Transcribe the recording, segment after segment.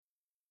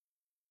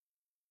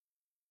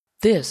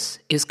This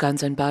is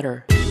Guns and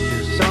Butter.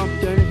 There's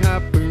something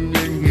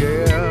happening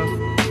here.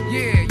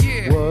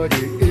 Yeah. What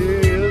it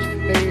is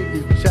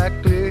ain't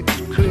exactly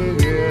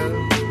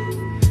clear.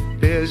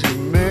 There's a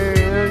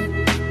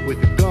man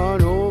with a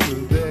gun over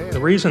there. The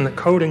reason that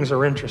coatings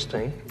are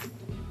interesting,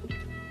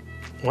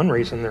 one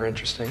reason they're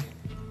interesting,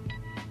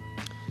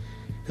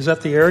 is that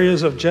the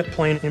areas of jet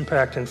plane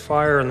impact and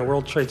fire in the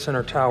World Trade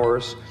Center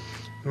towers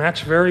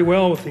match very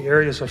well with the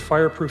areas of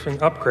fireproofing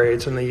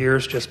upgrades in the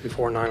years just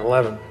before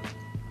 9/11.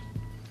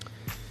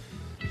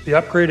 The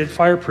upgraded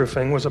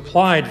fireproofing was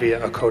applied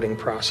via a coating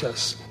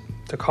process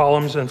to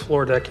columns and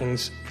floor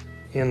deckings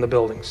in the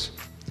buildings.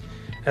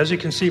 As you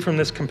can see from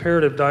this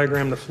comparative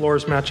diagram, the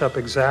floors match up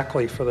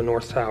exactly for the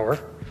North Tower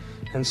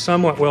and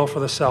somewhat well for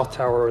the South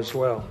Tower as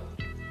well.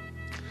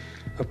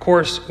 Of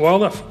course, while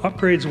the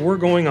upgrades were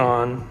going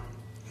on,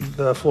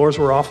 the floors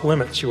were off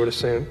limits, you would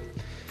assume,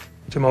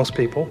 to most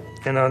people,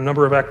 and a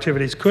number of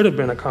activities could have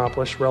been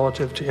accomplished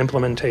relative to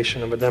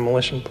implementation of a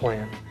demolition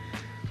plan.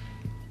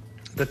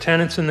 The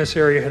tenants in this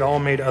area had all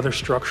made other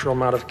structural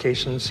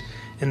modifications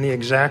in the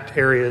exact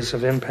areas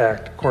of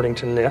impact, according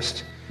to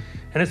NIST,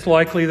 and it's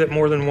likely that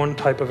more than one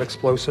type of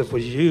explosive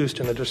was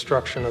used in the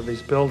destruction of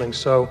these buildings.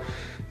 So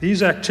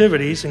these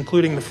activities,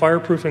 including the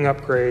fireproofing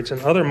upgrades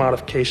and other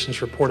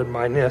modifications reported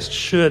by NIST,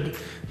 should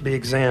be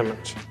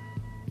examined.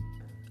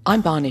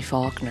 I'm Bonnie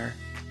Faulkner.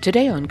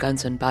 Today on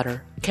Guns and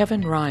Butter,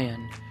 Kevin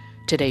Ryan.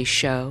 Today's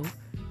show,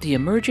 the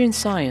emerging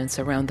science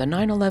around the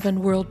 9/11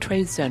 World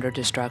Trade Center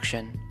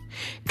destruction.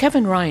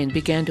 Kevin Ryan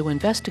began to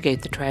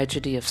investigate the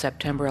tragedy of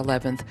September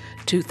 11,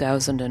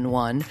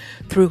 2001,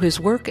 through his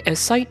work as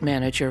site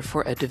manager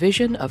for a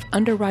division of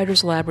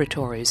Underwriters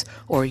Laboratories,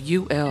 or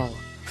UL.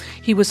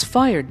 He was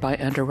fired by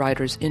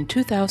Underwriters in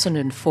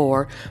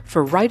 2004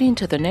 for writing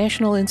to the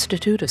National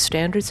Institute of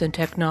Standards and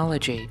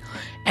Technology,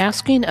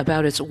 asking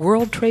about its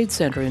World Trade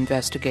Center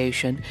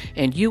investigation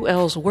and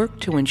UL's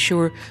work to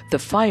ensure the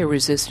fire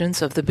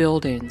resistance of the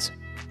buildings.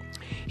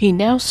 He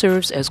now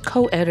serves as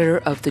co-editor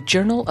of the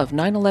Journal of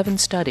 9/11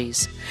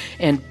 Studies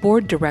and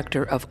board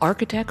director of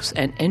Architects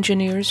and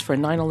Engineers for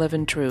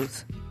 9/11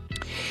 Truth.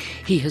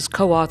 He has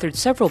co-authored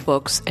several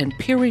books and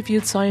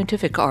peer-reviewed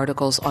scientific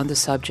articles on the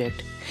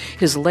subject.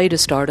 His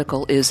latest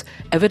article is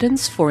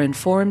Evidence for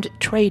Informed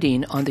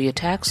Trading on the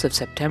Attacks of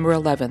September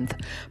 11th,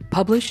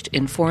 published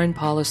in Foreign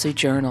Policy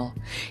Journal.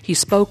 He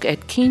spoke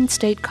at Keene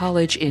State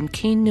College in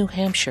Keene, New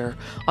Hampshire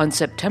on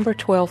September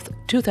 12,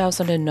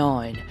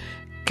 2009.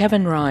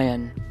 Kevin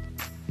Ryan.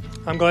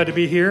 I'm glad to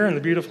be here in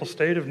the beautiful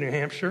state of New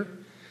Hampshire.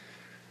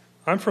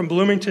 I'm from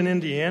Bloomington,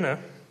 Indiana,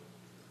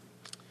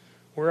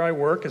 where I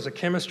work as a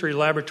chemistry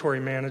laboratory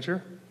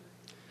manager.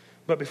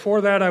 But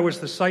before that, I was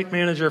the site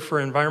manager for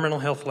Environmental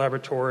Health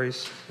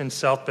Laboratories in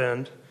South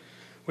Bend,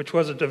 which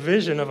was a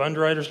division of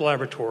Underwriters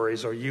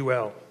Laboratories, or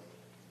UL.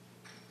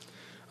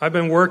 I've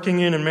been working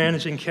in and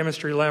managing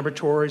chemistry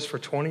laboratories for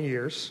 20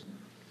 years,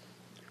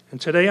 and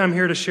today I'm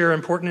here to share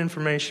important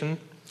information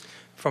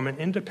from an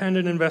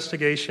independent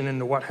investigation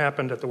into what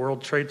happened at the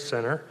World Trade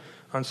Center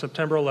on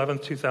September 11,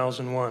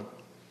 2001.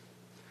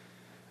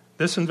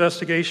 This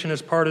investigation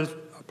is part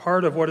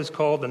of what is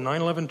called the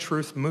 9/11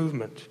 Truth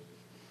Movement,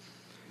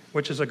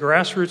 which is a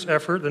grassroots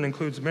effort that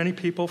includes many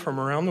people from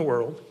around the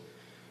world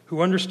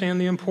who understand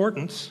the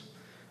importance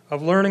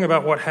of learning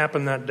about what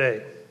happened that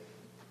day.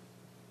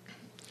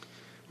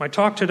 My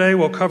talk today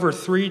will cover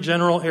three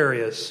general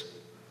areas.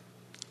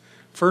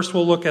 First,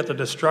 we'll look at the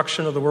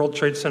destruction of the World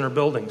Trade Center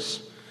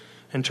buildings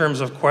in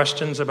terms of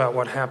questions about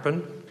what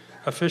happened,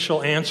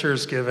 official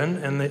answers given,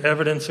 and the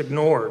evidence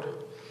ignored.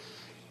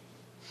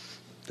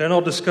 Then I'll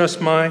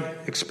discuss my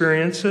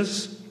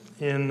experiences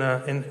in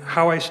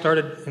how I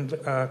started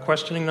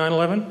questioning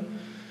 9/11,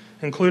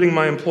 including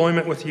my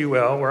employment with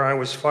UL, where I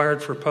was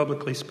fired for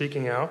publicly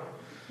speaking out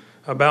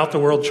about the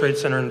World Trade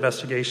Center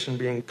investigation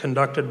being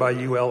conducted by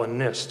UL and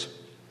NIST.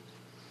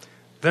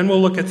 Then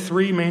we'll look at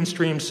three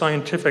mainstream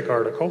scientific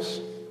articles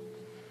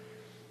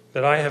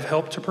that I have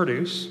helped to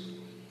produce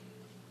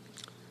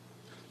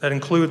that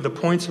include the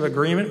points of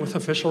agreement with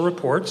official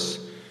reports,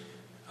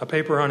 a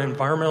paper on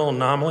environmental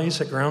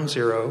anomalies at Ground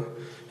Zero,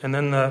 and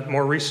then the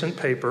more recent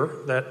paper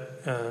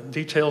that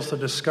details the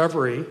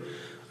discovery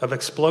of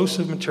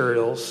explosive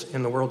materials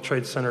in the World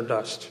Trade Center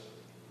dust.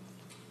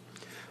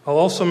 I'll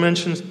also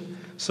mention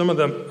some of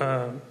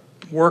the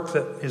work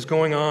that is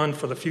going on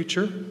for the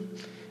future,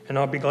 and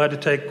I'll be glad to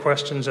take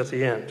questions at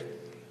the end.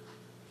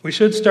 We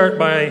should start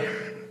by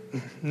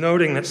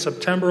noting that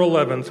September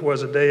 11th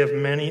was a day of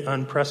many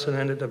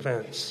unprecedented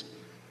events.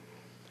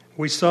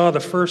 We saw the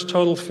first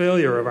total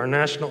failure of our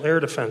national air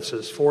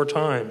defenses 4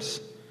 times.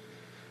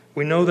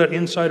 We know that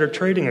insider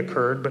trading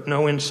occurred, but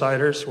no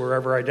insiders were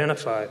ever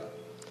identified.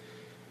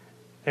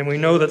 And we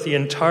know that the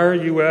entire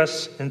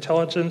U.S.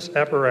 intelligence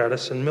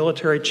apparatus and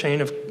military chain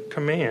of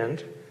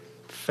command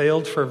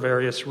failed for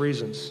various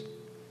reasons.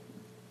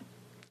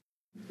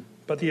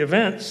 But the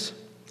events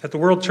at the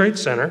World Trade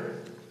Center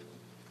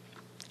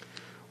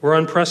were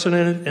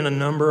unprecedented in a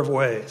number of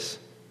ways.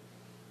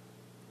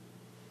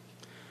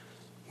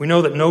 We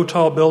know that no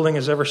tall building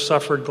has ever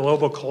suffered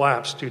global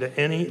collapse due to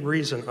any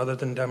reason other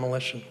than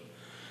demolition.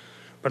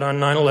 But on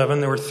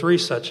 9/11, there were 3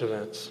 such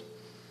events.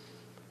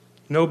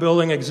 No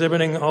building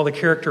exhibiting all the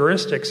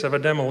characteristics of a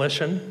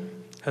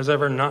demolition has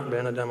ever not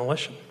been a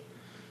demolition.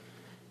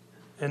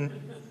 And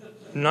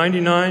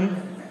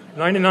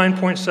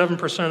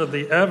 99.7% of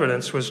the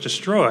evidence was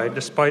destroyed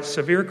despite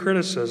severe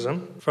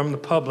criticism from the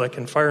public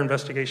and fire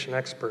investigation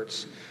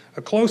experts.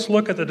 A close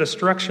look at the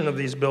destruction of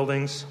these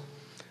buildings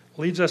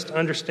leads us to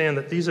understand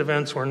that these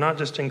events were not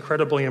just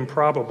incredibly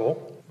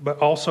improbable, but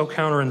also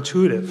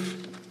counterintuitive.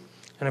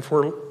 And if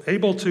we're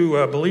able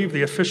to believe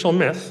the official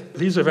myth,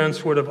 these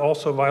events would have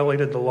also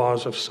violated the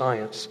laws of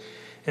science.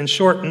 In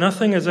short,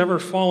 nothing has ever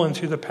fallen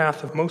through the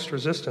path of most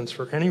resistance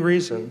for any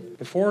reason,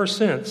 before or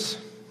since,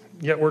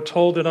 yet we're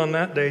told that on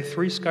that day,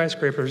 3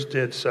 skyscrapers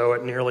did so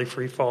at nearly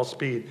free fall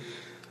speed.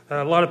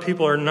 A lot of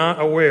people are not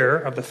aware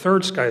of the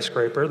 3rd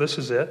skyscraper. This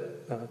is it,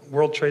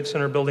 World Trade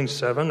Center Building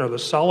 7, or the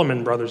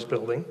Solomon Brothers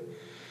Building.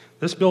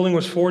 This building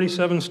was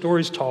 47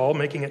 stories tall,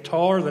 making it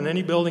taller than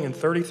any building in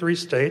 33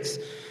 states,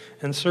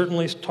 and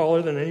certainly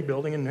taller than any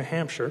building in New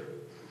Hampshire.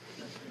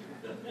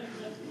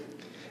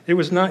 It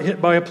was not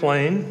hit by a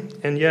plane,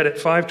 and yet at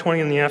 5:20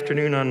 in the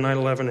afternoon on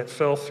 9/11, it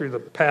fell through the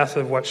path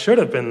of what should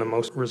have been the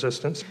most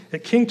resistance.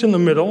 It kinked in the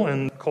middle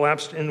and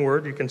collapsed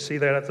inward. You can see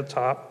that at the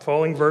top,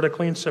 falling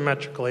vertically and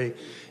symmetrically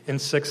in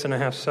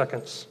 6.5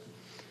 seconds.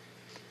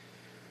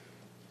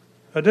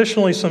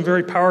 Additionally, some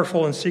very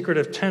powerful and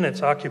secretive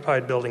tenants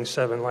occupied Building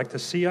 7, like the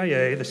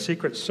CIA, the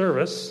Secret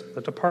Service,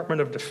 the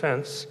Department of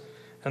Defense,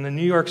 and the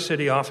New York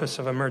City Office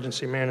of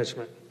Emergency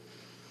Management.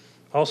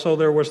 Also,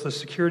 there was the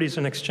Securities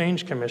and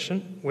Exchange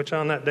Commission, which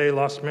on that day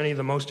lost many of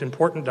the most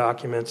important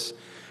documents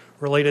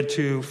related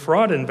to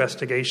fraud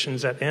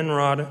investigations at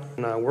Enron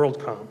and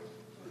WorldCom.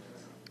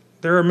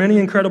 There are many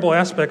incredible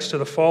aspects to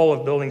the fall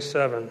of Building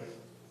 7.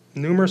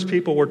 Numerous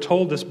people were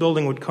told this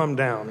building would come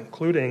down,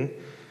 including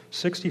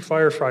 60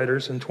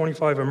 firefighters and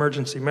 25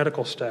 emergency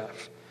medical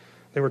staff.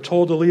 They were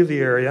told to leave the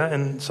area,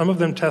 and some of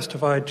them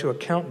testified to a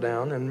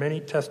countdown, and many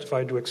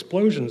testified to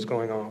explosions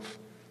going off.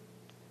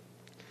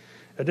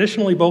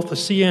 Additionally, both the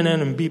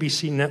CNN and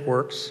BBC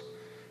networks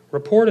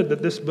reported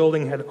that this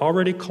building had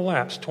already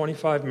collapsed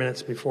 25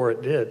 minutes before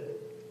it did.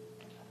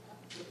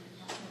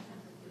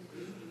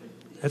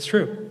 That's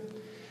true.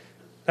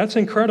 That's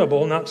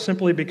incredible, not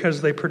simply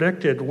because they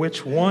predicted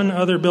which one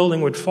other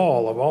building would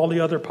fall of all the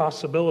other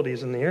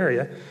possibilities in the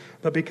area,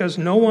 but because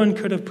no one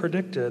could have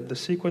predicted the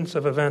sequence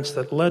of events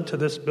that led to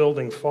this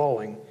building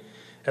falling,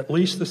 at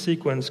least the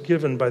sequence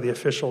given by the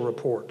official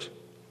report.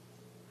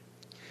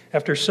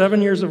 After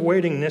 7 years of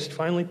waiting, NIST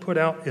finally put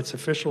out its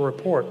official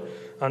report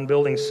on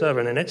Building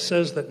 7, and it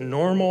says that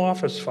normal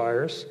office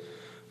fires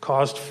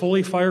caused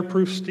fully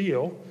fireproof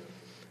steel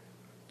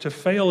to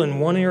fail in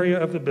one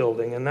area of the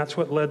building, and that's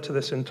what led to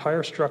this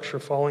entire structure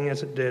falling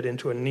as it did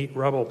into a neat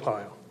rubble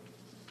pile.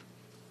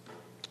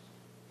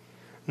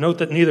 Note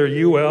that neither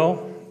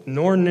UL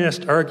nor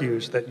NIST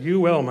argues that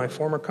UL, my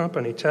former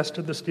company,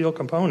 tested the steel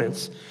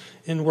components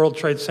in World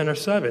Trade Center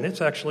 7. It's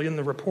actually in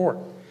the report.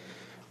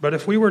 But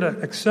if we were to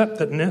accept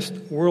that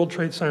NIST World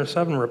Trade Center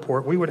 7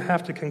 report, we would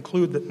have to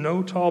conclude that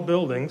no tall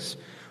buildings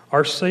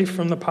are safe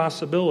from the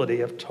possibility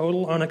of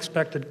total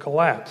unexpected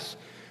collapse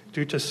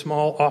due to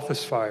small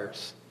office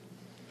fires.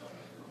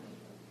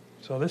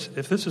 So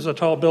if this is a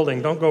tall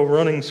building, don't go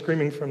running,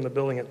 screaming from the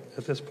building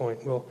at this point.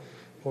 We'll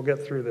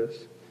get through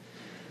this.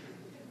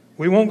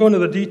 We won't go into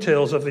the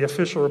details of the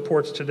official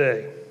reports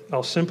today.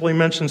 I'll simply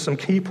mention some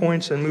key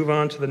points and move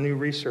on to the new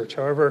research.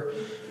 However,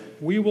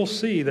 we will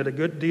see that a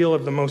good deal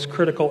of the most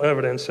critical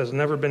evidence has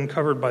never been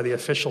covered by the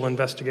official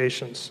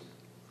investigations.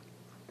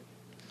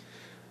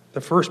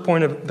 The first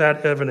point of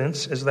that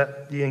evidence is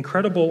that the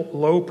incredible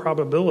low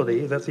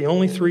probability that the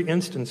only 3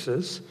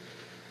 instances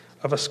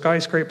of a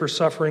skyscraper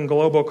suffering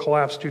global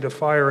collapse due to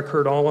fire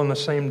occurred all on the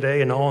same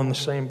day and all in the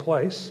same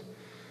place.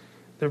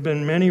 There have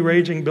been many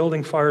raging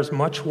building fires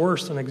much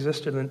worse than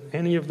existed in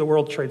any of the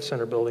World Trade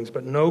Center buildings,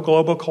 but no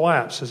global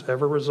collapse has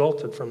ever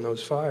resulted from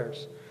those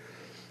fires.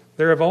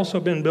 There have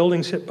also been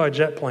buildings hit by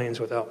jet planes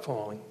without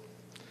falling.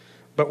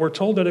 But we're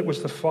told that it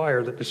was the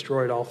fire that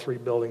destroyed all 3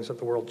 buildings at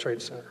the World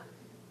Trade Center.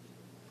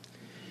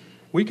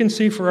 We can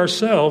see for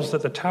ourselves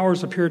that the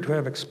towers appeared to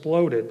have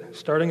exploded,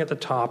 starting at the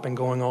top and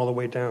going all the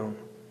way down.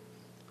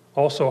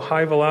 Also,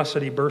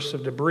 high-velocity bursts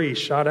of debris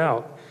shot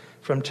out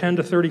from 10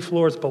 to 30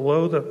 floors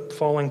below the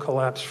falling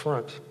collapse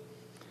front.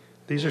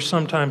 These are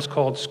sometimes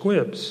called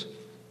squibs.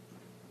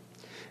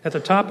 At the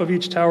top of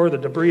each tower, the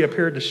debris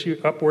appeared to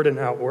shoot upward and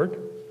outward,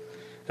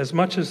 as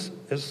much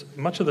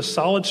of the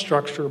solid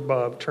structure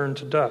above turned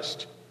to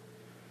dust.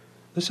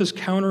 This is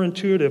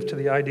counterintuitive to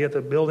the idea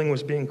that the building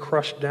was being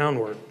crushed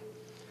downward.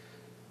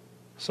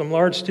 Some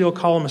large steel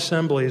column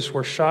assemblies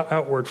were shot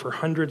outward for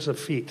hundreds of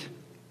feet.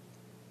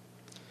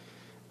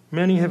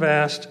 Many have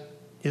asked,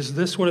 is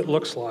this what it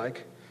looks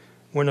like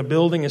when a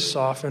building is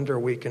softened or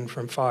weakened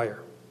from fire?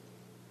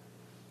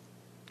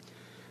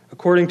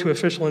 According to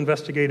official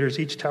investigators,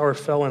 each tower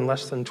fell in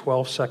less than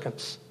 12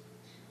 seconds.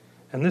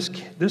 And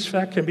this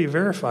fact can be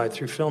verified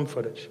through film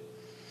footage.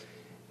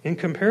 In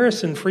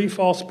comparison, free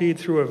fall speed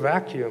through a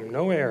vacuum,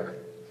 no air,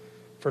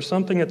 for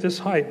something at this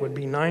height would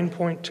be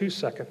 9.2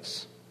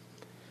 seconds.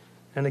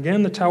 And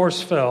again, the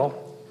towers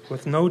fell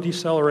with no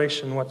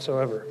deceleration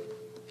whatsoever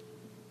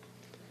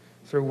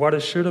through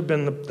what should have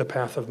been the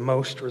path of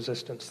most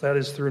resistance. That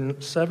is, through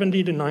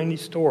 70 to 90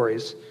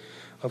 stories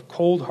of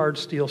cold, hard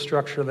steel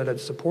structure that had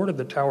supported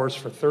the towers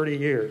for 30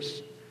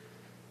 years.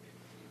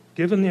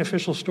 Given the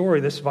official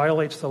story, this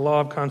violates the law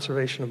of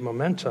conservation of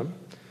momentum,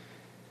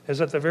 as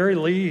at the very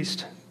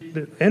least,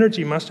 the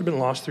energy must have been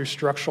lost through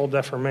structural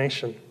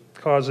deformation,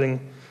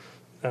 causing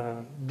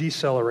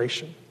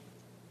deceleration.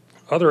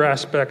 Other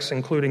aspects,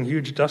 including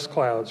huge dust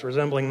clouds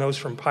resembling those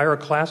from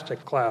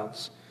pyroclastic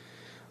clouds,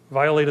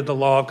 violated the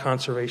law of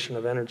conservation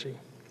of energy.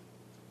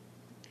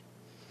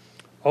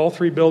 All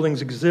three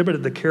buildings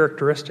exhibited the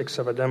characteristics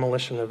of a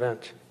demolition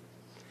event.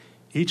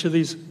 Each of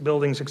these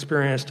buildings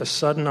experienced a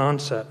sudden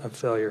onset of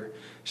failure,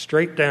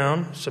 straight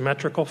down,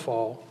 symmetrical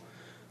fall,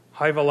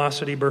 high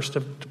velocity burst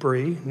of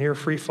debris, near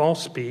free fall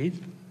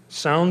speed,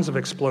 sounds of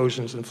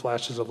explosions and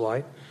flashes of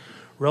light,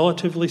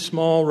 relatively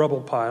small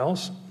rubble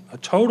piles, a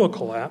total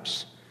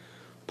collapse,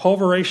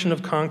 pulverization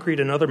of concrete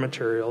and other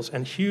materials,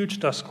 and huge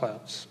dust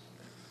clouds.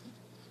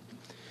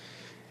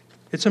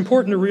 It's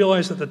important to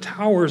realize that the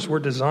towers were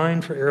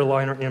designed for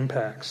airliner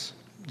impacts.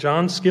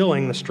 John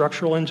Skilling, the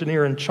structural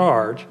engineer in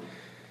charge,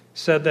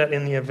 said that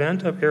in the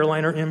event of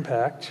airliner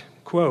impact,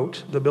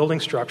 quote, the building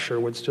structure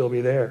would still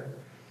be there.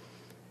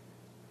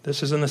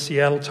 This is in the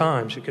Seattle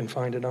Times. You can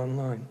find it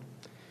online.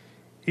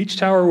 Each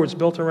tower was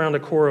built around a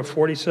core of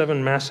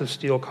 47 massive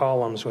steel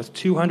columns with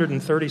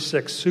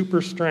 236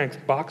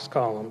 super-strength box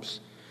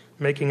columns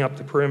making up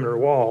the perimeter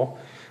wall,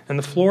 and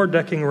the floor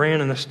decking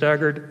ran in a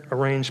staggered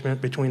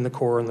arrangement between the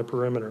core and the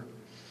perimeter.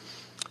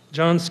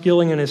 John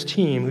Skilling and his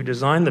team, who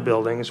designed the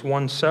buildings,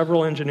 won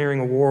several engineering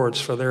awards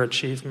for their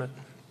achievement.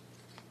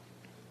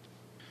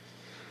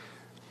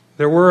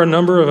 There were a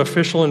number of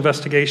official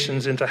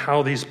investigations into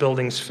how these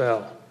buildings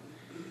fell.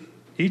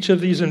 Each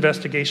of these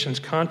investigations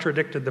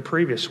contradicted the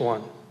previous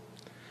one.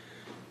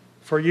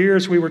 For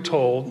years, we were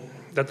told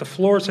that the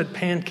floors had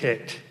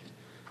pancaked,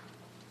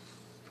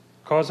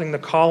 causing the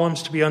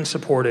columns to be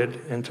unsupported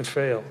and to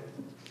fail.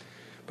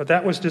 But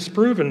that was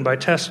disproven by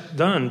tests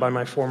done by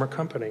my former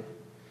company,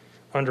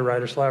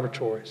 Underwriters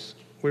Laboratories.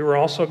 We were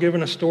also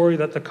given a story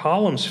that the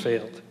columns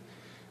failed,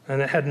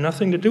 and it had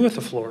nothing to do with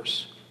the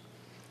floors.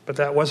 But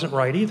that wasn't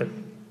right either.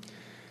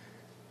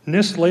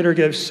 NIST later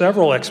gave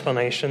several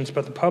explanations,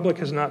 but the public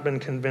has not been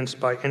convinced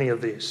by any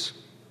of these.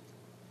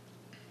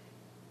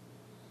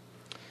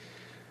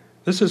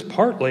 This is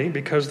partly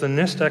because the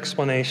NIST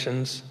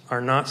explanations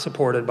are not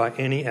supported by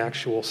any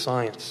actual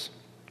science.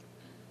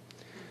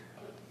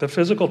 The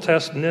physical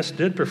test NIST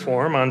did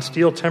perform on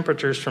steel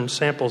temperatures from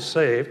samples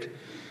saved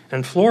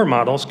and floor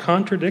models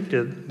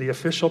contradicted the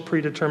official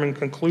predetermined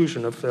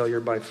conclusion of failure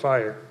by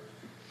fire.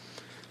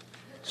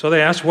 So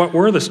they asked what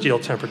were the steel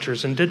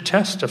temperatures and did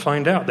tests to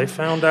find out. They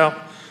found out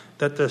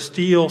that the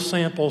steel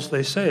samples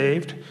they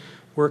saved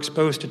were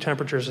exposed to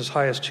temperatures as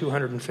high as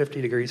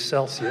 250 degrees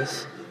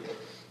Celsius.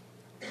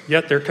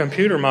 Yet their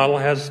computer model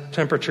has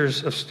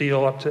temperatures of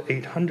steel up to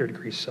 800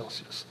 degrees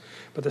Celsius.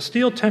 But the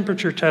steel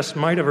temperature test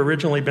might have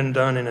originally been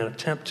done in an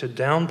attempt to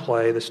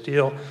downplay the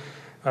steel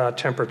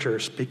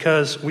temperatures,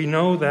 because we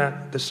know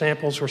that the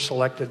samples were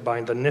selected by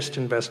the NIST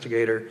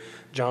investigator,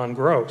 John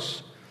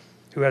Gross,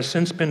 who has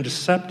since been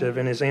deceptive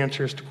in his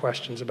answers to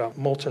questions about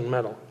molten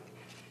metal.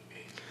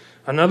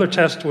 Another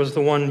test was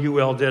the one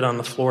UL did on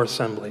the floor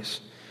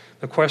assemblies.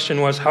 The question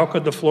was, how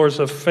could the floors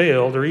have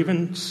failed or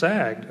even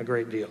sagged a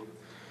great deal?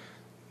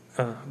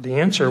 The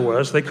answer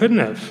was they couldn't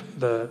have.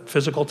 The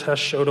physical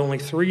test showed only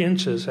 3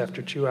 inches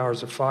after 2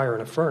 hours of fire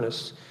in a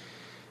furnace,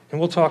 and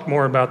we'll talk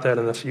more about that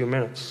in a few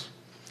minutes.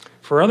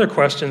 For other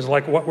questions,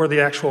 like what were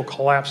the actual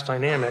collapse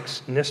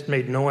dynamics, NIST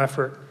made no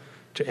effort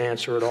to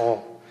answer at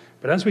all.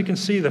 But as we can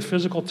see, the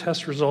physical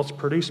test results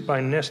produced by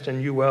NIST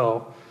and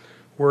UL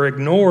were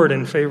ignored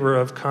in favor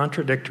of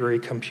contradictory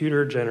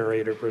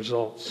computer-generated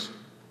results.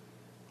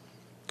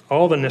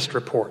 All the NIST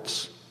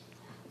reports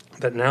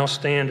that now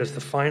stand as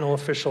the final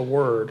official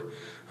word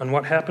on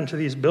what happened to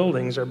these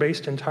buildings are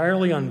based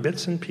entirely on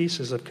bits and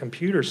pieces of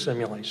computer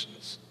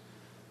simulations.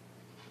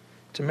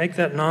 To make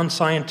that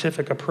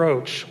non-scientific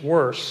approach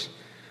worse,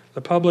 the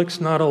public's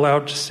not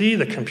allowed to see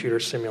the computer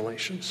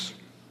simulations.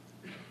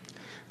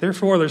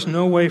 Therefore, there's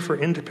no way for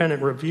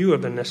independent review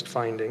of the NIST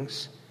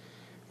findings.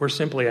 We're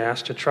simply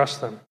asked to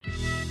trust them.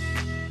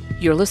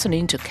 You're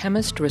listening to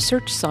chemist,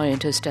 research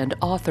scientist, and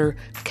author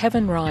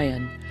Kevin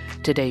Ryan.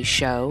 Today's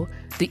show,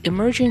 the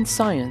emerging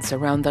science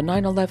around the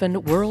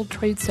 9/11 World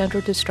Trade Center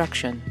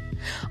destruction.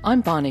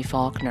 I'm Bonnie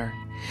Faulkner.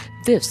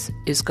 This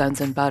is Guns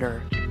and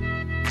Butter.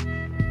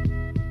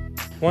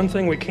 One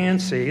thing we can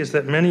see is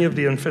that many of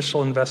the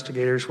official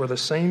investigators were the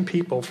same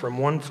people from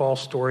one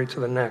false story to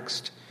the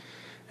next,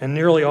 and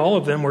nearly all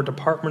of them were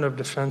Department of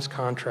Defense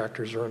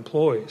contractors or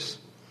employees.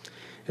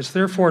 It's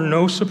therefore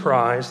no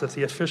surprise that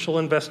the official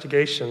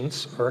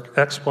investigations or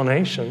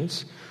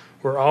explanations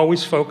were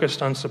always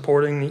focused on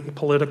supporting the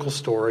political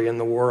story in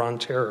the war on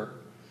terror.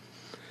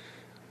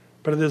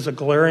 but it is a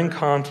glaring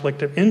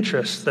conflict of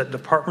interest that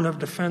Department of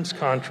Defense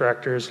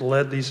contractors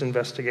led these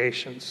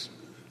investigations.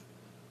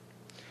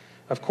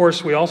 Of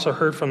course, we also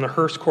heard from the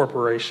Hearst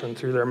Corporation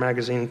through their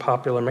magazine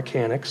Popular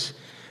Mechanics,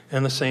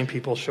 and the same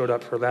people showed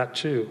up for that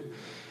too.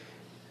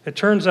 It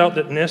turns out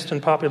that NIST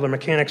and Popular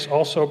Mechanics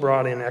also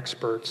brought in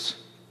experts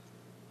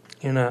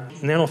in a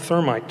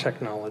nanothermite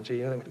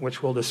technology,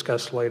 which we'll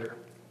discuss later.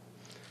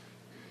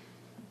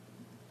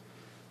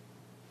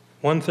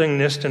 One thing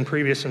NIST in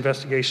previous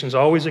investigations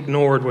always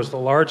ignored was the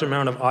large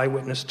amount of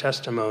eyewitness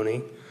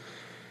testimony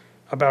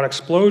about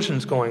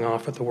explosions going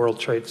off at the World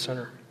Trade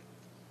Center.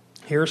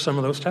 Here are some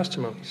of those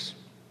testimonies.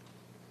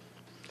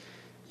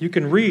 You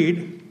can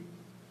read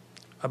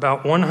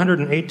about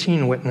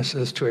 118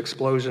 witnesses to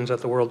explosions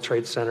at the World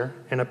Trade Center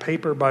in a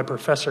paper by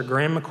Professor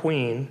Graham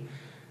McQueen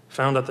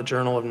found at the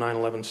Journal of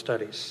 9/11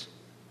 Studies.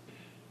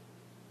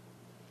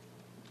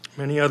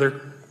 Many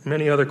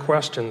other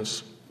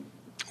questions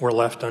were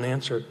left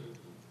unanswered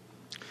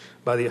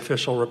by the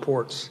official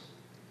reports.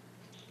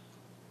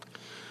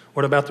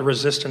 What about the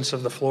resistance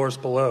of the floors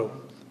below?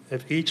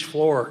 If each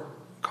floor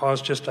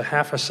caused just a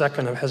half a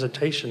second of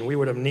hesitation, we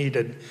would have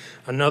needed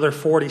another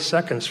 40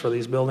 seconds for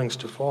these buildings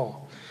to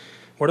fall.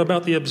 What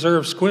about the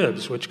observed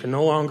squibs, which can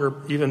no longer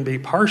even be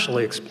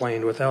partially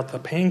explained without the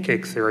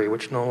pancake theory,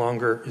 which no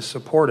longer is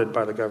supported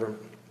by the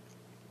government?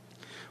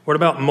 What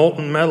about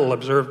molten metal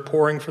observed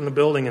pouring from the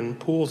building and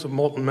pools of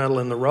molten metal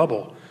in the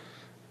rubble?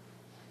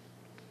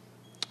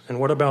 And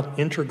what about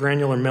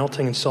intergranular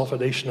melting and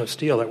sulfidation of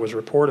steel that was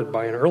reported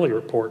by an early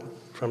report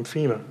from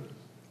FEMA?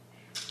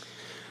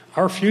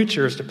 Our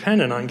future is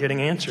dependent on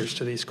getting answers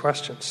to these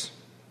questions.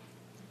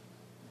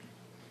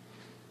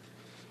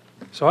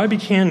 So I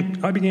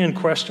began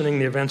questioning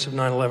the events of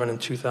 9/11 in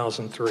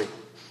 2003,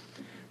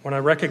 when I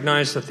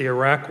recognized that the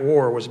Iraq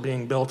War was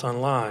being built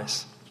on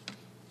lies.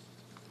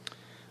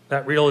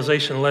 That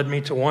realization led me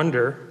to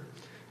wonder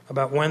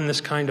about when this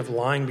kind of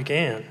lying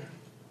began.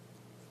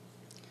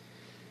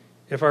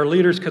 If our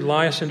leaders could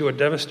lie us into a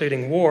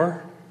devastating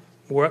war,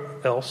 what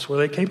else were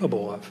they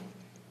capable of?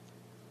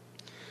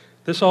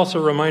 This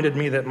also reminded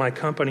me that my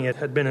company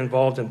had been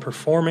involved in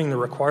performing the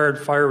required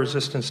fire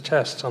resistance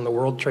tests on the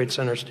World Trade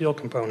Center steel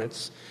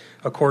components,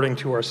 according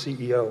to our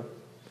CEO.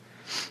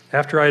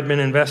 After I had been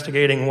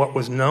investigating what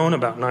was known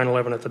about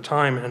 9/11 at the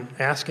time and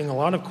asking a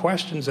lot of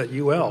questions at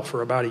UL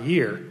for about a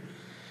year,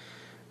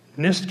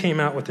 NIST came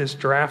out with this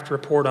draft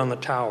report on the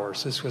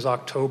towers. This was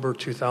October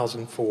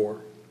 2004.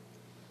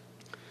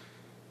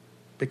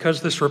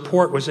 Because this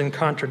report was in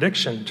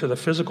contradiction to the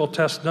physical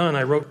tests done,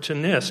 I wrote to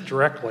NIST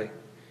directly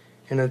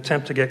in an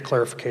attempt to get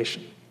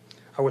clarification.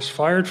 I was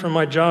fired from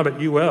my job at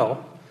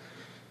UL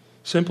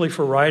simply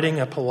for writing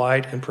a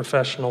polite and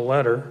professional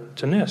letter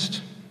to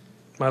NIST.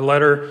 My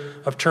letter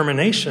of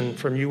termination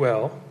from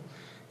UL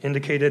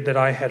indicated that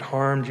I had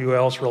harmed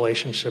UL's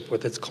relationship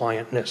with its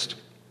client NIST.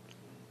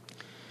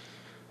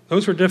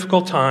 Those were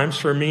difficult times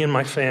for me and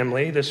my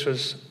family. This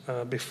was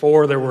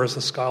before there was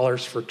the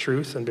Scholars for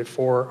Truth and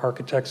before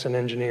Architects and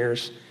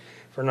Engineers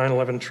for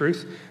 9/11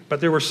 Truth. But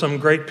there were some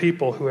great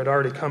people who had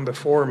already come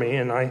before me,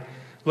 and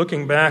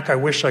looking back, I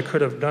wish I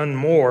could have done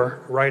more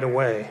right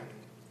away.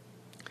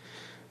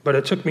 But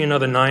it took me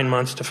another 9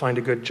 months to find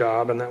a good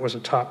job, and that was a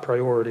top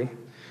priority.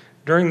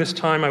 During this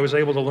time, I was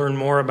able to learn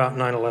more about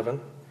 9/11,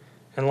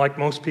 and like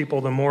most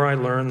people, the more I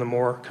learned, the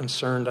more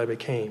concerned I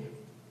became.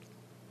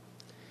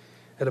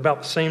 At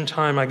about the same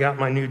time, I got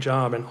my new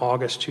job in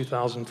August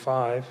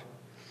 2005.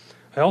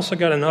 I also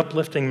got an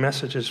uplifting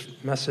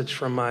message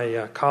from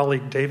my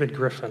colleague David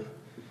Griffin,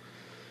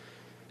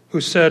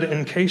 who said,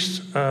 in case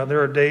there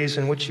are days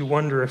in which you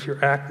wonder if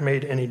your act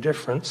made any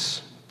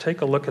difference, take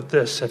a look at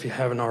this if you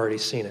haven't already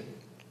seen it.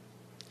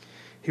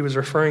 He was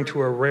referring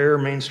to a rare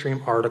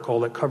mainstream article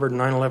that covered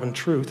 9/11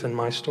 truth in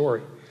my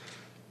story.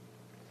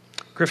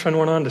 Griffin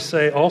went on to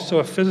say, also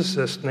a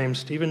physicist named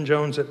Stephen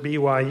Jones at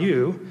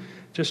BYU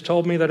just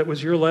told me that it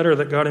was your letter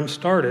that got him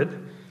started.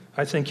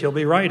 I think he'll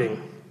be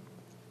writing.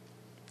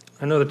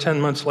 I know that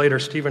 10 months later,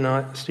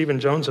 Stephen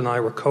Jones and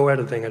I were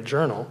co-editing a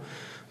journal,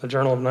 the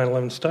Journal of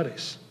 9/11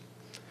 Studies.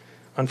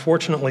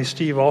 Unfortunately,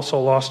 Steve also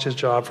lost his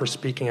job for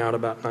speaking out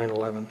about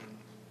 9/11.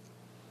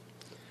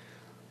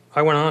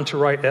 I went on to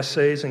write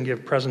essays and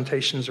give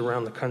presentations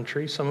around the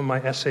country. Some of my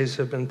essays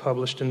have been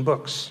published in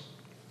books.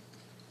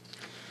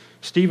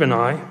 Steve and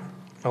I,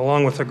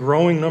 along with a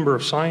growing number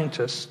of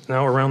scientists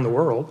now around the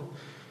world,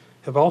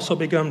 have also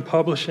begun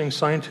publishing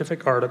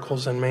scientific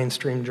articles in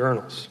mainstream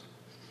journals.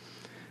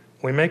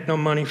 We make no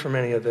money from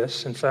any of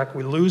this. In fact,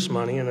 we lose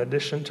money in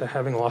addition to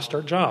having lost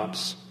our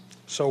jobs.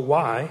 So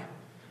why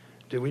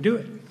do we do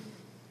it?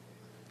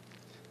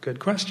 Good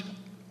question.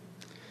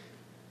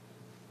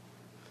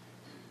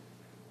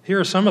 Here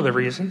are some of the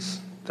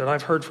reasons that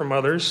I've heard from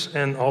others,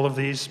 and all of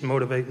these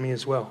motivate me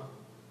as well.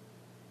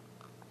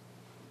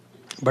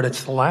 But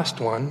it's the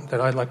last one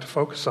that I'd like to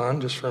focus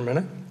on just for a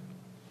minute.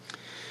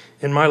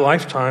 In my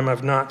lifetime,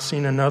 I've not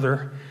seen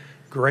another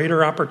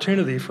greater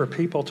opportunity for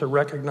people to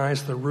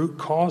recognize the root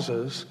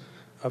causes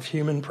of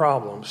human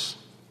problems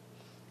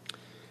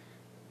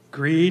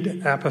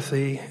Greed,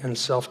 apathy, and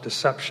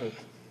self-deception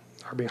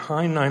are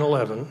behind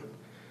 9/11,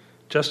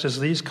 just as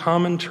these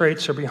common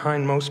traits are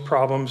behind most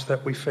problems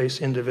that we face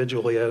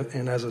individually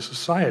and as a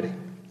society.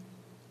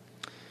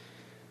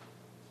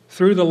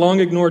 Through the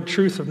long-ignored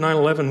truth of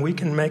 9/11, we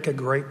can make a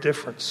great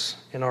difference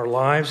in our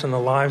lives and the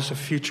lives of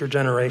future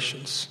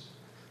generations.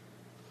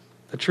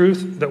 The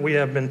truth that we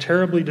have been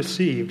terribly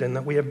deceived and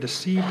that we have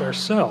deceived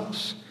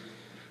ourselves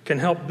can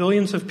help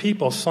billions of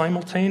people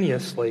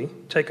simultaneously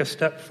take a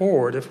step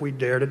forward if we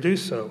dare to do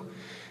so.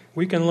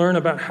 We can learn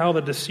about how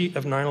the deceit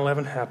of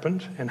 9/11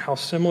 happened and how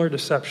similar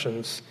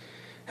deceptions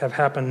have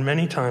happened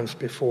many times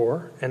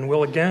before and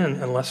will again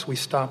unless we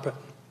stop it.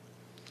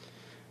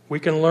 We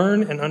can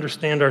learn and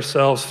understand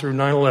ourselves through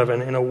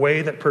 9/11 in a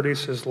way that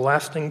produces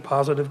lasting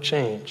positive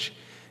change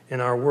in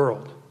our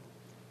world.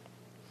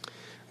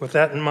 With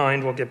that in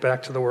mind, we'll get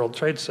back to the World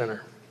Trade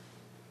Center.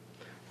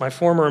 My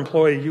former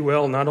employee,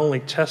 UL, not only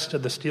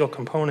tested the steel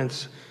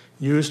components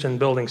used in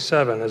Building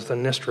 7, as the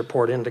NIST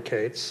report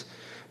indicates,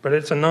 but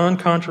it's a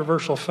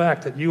non-controversial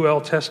fact that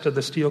UL tested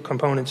the steel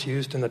components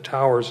used in the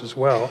towers as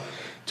well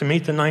to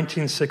meet the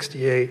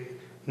 1968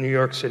 New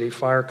York City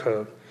Fire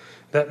Code.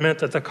 That meant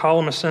that the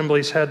column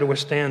assemblies had to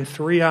withstand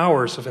 3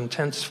 hours of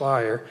intense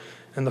fire,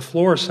 and the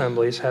floor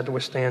assemblies had to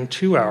withstand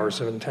 2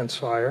 hours of intense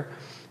fire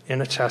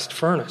in a test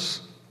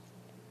furnace.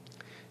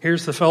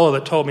 Here's the fellow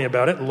that told me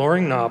about it,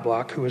 Loring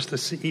Knobloch, who was the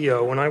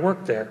CEO when I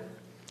worked there.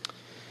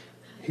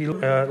 He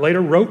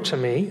later wrote to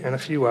me and a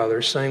few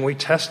others saying we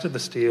tested the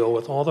steel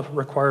with all the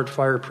required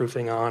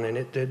fireproofing on, and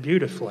it did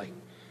beautifully.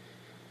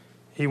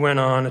 He went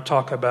on to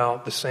talk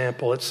about the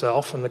sample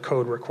itself and the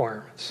code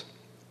requirements.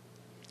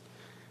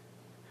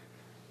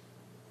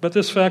 But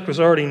this fact was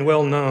already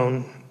well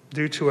known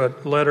due to a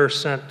letter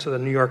sent to the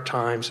New York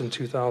Times in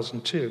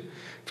 2002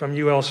 from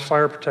UL's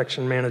fire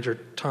protection manager,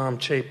 Tom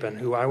Chapin,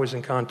 who I was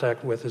in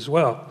contact with as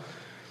well.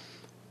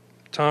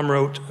 Tom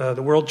wrote,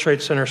 the World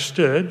Trade Center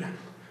stood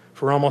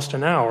for almost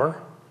an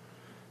hour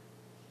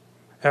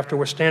after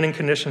withstanding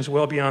conditions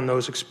well beyond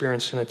those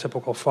experienced in a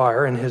typical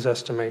fire, in his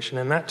estimation.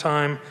 In that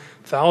time,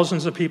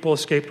 thousands of people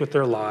escaped with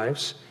their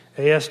lives.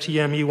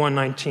 ASTM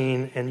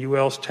E119 and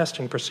UL's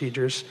testing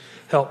procedures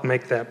helped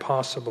make that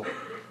possible.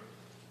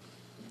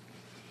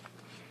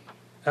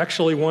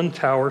 Actually, one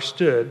tower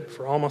stood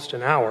for almost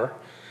an hour,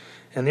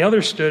 and the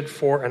other stood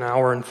for an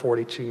hour and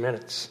 42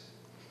 minutes.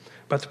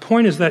 But the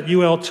point is that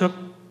UL took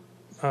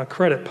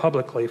credit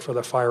publicly for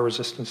the fire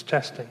resistance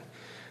testing.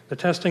 The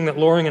testing that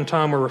Loring and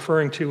Tom were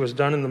referring to was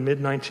done in the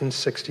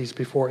mid-1960s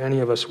before any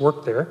of us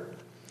worked there.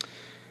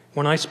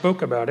 When I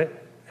spoke about it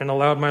and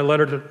allowed my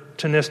letter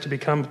to NIST to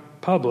become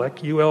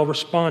public, UL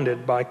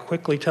responded by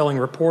quickly telling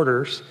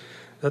reporters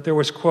that there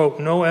was, quote,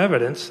 no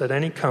evidence that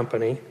any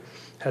company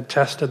had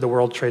tested the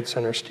World Trade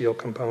Center steel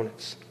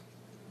components.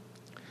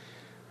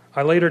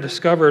 I later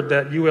discovered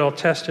that UL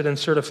tested and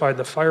certified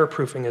the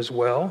fireproofing as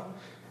well,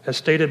 as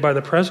stated by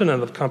the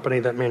president of the company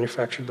that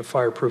manufactured the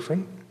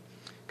fireproofing.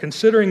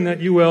 Considering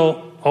that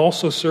UL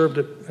also served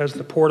as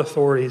the Port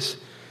Authority's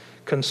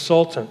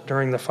consultant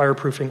during the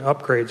fireproofing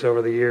upgrades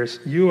over the years,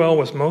 UL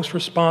was most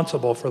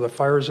responsible for the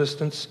fire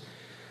resistance,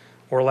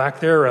 or lack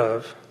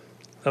thereof,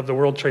 of the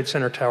World Trade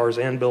Center towers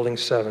and Building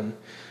 7.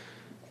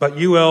 But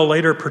UL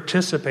later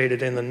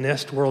participated in the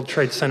NIST World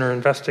Trade Center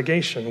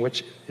investigation,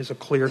 which is a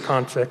clear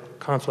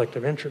conflict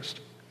of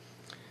interest.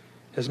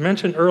 As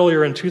mentioned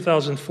earlier, in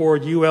 2004,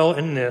 UL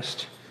and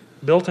NIST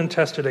built and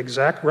tested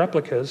exact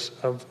replicas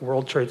of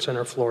World Trade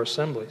Center floor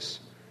assemblies.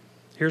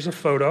 Here's a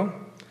photo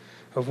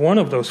of one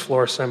of those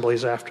floor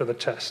assemblies after the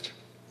test.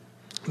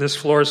 This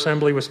floor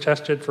assembly was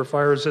tested for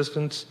fire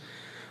resistance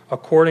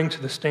according to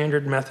the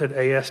standard method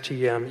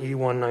ASTM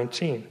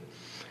E119.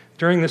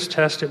 During this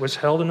test, it was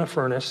held in a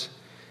furnace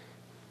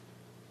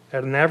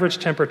at an average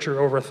temperature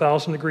over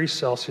 1,000 degrees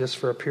Celsius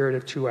for a period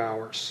of 2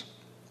 hours.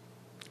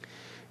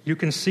 You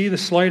can see the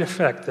slight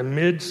effect. The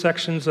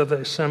mid-sections of the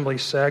assembly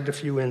sagged a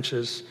few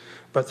inches,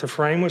 but the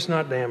frame was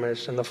not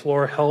damaged and the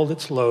floor held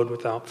its load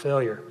without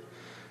failure.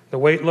 The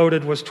weight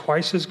loaded was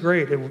twice as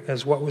great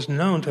as what was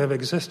known to have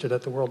existed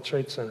at the World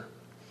Trade Center.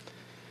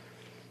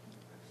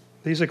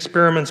 These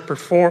experiments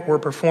were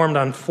performed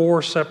on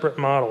 4 separate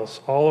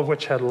models, all of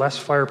which had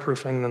less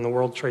fireproofing than the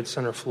World Trade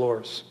Center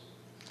floors.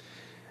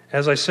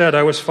 As I said,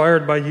 I was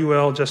fired by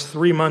UL just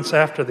 3 months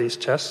after these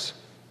tests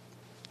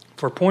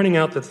for pointing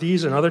out that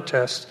these and other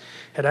tests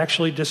had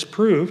actually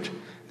disproved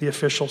the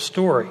official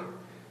story,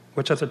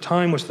 which at the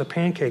time was the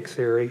pancake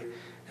theory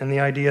and the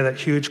idea that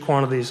huge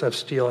quantities of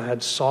steel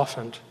had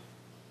softened.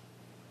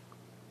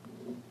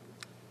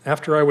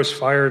 After I was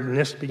fired,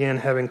 NIST began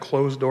having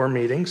closed-door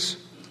meetings.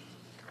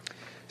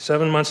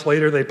 7 months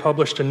later, they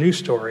published a new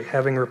story,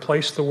 having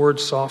replaced the word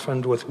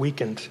softened with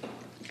weakened,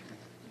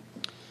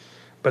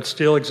 but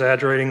still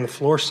exaggerating the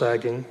floor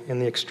sagging in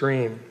the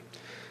extreme.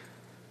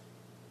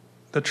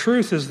 The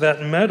truth is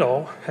that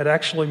metal had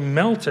actually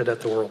melted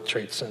at the World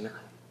Trade Center,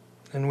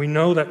 and we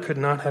know that could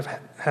not have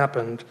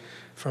happened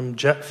from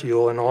jet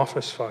fuel and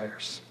office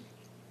fires.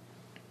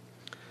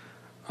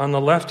 On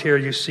the left here,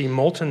 you see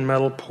molten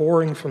metal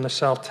pouring from the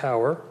South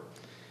Tower,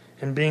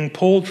 and being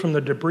pulled from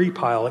the debris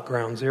pile at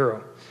Ground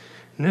Zero.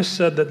 NIST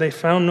said that they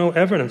found no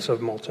evidence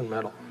of molten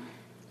metal.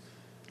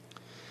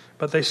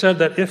 But they said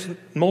that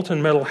if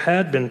molten metal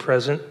had been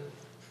present,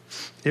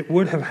 it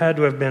would have had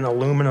to have been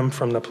aluminum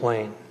from the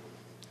plane.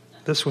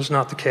 This was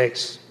not the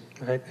case.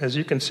 Right? As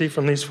you can see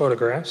from these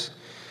photographs,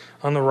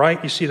 on the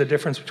right you see the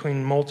difference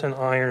between molten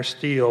iron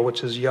steel,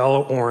 which is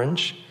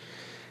yellow-orange,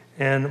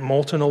 and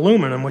molten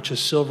aluminum, which is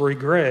silvery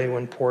gray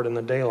when poured in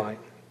the daylight.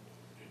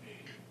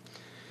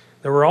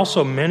 There were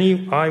also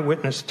many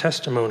eyewitness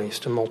testimonies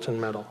to molten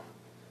metal.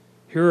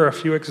 Here are a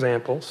few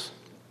examples.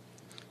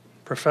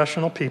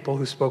 Professional people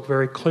who spoke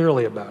very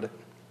clearly about it.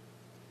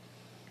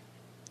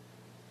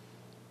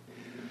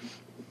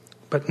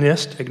 But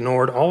NIST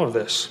ignored all of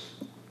this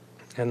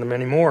and the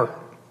many more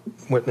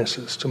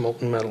witnesses to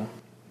molten metal.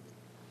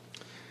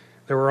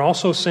 There were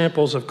also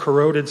samples of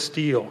corroded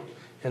steel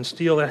and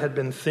steel that had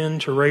been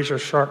thinned to razor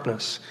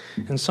sharpness.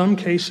 In some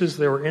cases,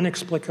 there were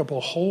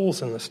inexplicable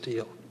holes in the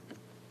steel.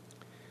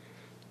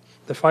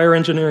 The fire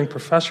engineering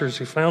professors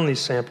who found these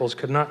samples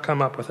could not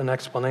come up with an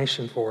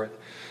explanation for it.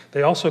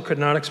 They also could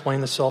not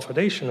explain the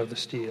sulfidation of the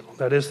steel.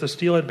 That is, the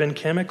steel had been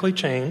chemically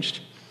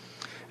changed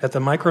at the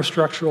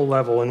microstructural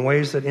level in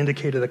ways that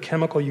indicated a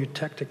chemical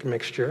eutectic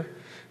mixture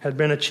had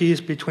been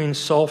achieved between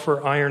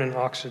sulfur, iron, and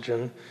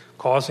oxygen,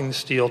 causing the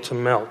steel to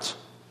melt.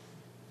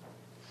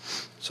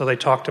 So they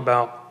talked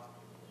about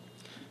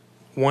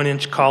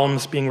 1-inch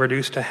columns being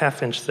reduced to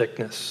half-inch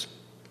thickness,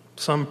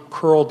 some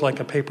curled like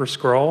a paper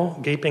scroll,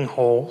 gaping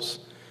holes,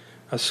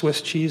 a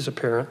Swiss cheese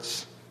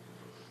appearance,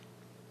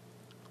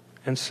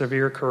 and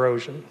severe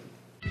corrosion.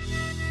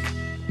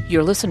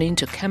 You're listening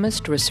to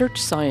chemist,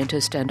 research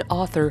scientist, and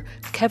author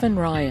Kevin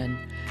Ryan.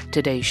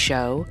 Today's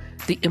show,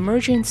 The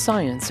Emerging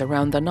Science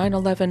Around the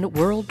 9/11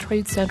 World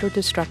Trade Center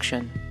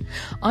Destruction.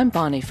 I'm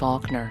Bonnie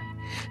Faulkner.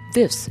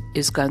 This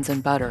is Guns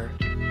and Butter.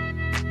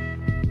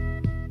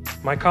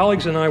 My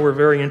colleagues and I were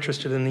very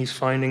interested in these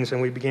findings,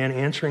 and we began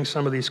answering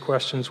some of these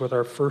questions with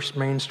our first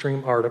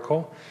mainstream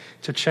article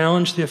to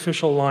challenge the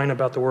official line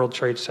about the World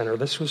Trade Center.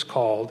 This was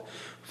called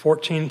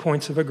 14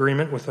 Points of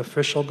Agreement with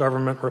Official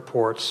Government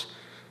Reports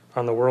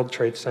on the World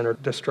Trade Center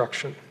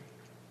Destruction.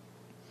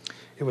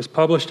 It was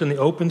published in the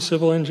Open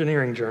Civil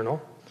Engineering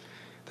Journal.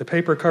 The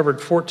paper covered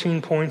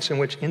 14 points in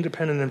which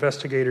independent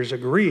investigators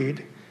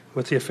agreed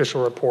with the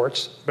official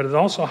reports, but it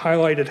also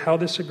highlighted how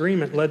this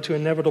agreement led to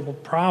inevitable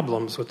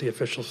problems with the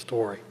official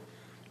story.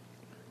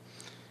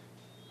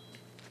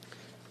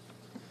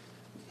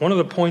 One of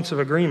the points of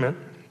agreement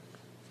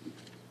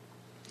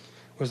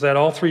was that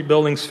all 3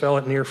 buildings fell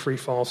at near free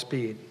fall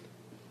speed.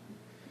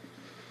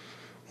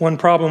 One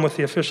problem with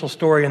the official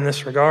story in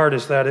this regard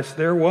is that if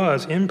there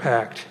was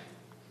impact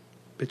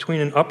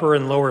between an upper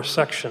and lower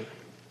section,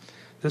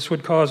 this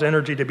would cause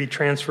energy to be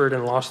transferred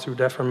and lost through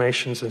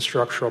deformations and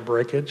structural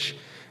breakage,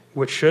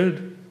 which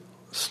should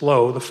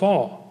slow the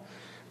fall.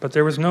 But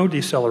there was no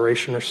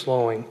deceleration or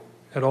slowing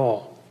at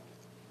all.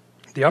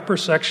 The upper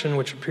section,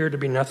 which appeared to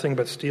be nothing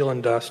but steel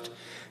and dust,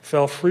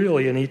 fell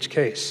freely in each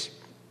case.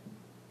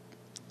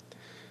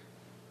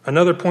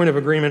 Another point of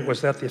agreement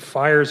was that the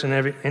fires in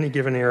any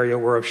given area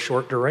were of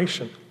short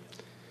duration.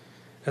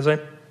 As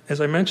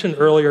I mentioned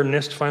earlier,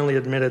 NIST finally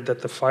admitted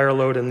that the fire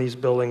load in these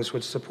buildings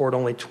would support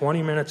only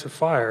 20 minutes of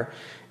fire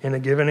in a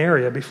given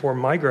area before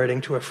migrating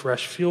to a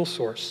fresh fuel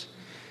source.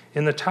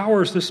 In the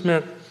towers, this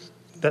meant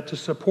that to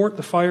support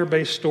the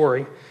fire-based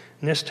story,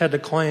 NIST had to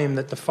claim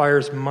that the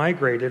fires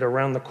migrated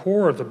around the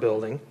core of the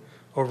building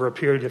over a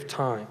period of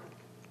time.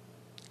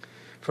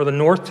 For the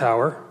North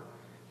Tower,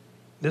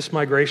 this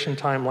migration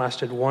time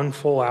lasted 1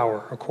 full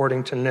hour,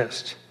 according to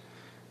NIST,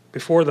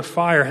 before the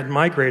fire had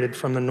migrated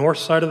from the north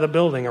side of the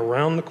building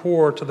around the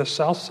core to the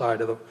south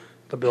side of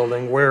the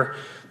building where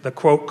the,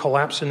 quote,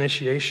 collapse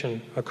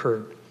initiation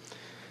occurred.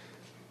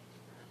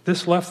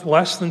 This left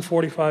less than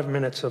 45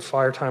 minutes of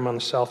fire time on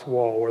the south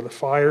wall where the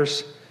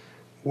fires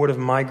would have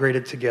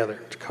migrated together,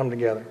 to come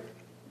together.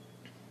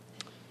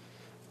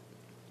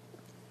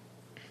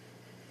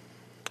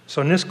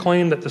 So NIST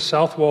claimed that the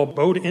south wall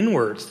bowed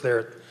inwards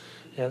there,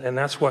 and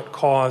that's what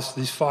caused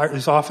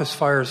these office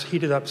fires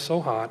heated up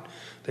so hot,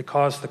 they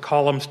caused the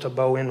columns to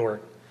bow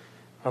inward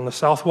on the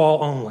south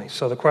wall only.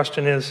 So the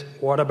question is,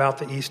 what about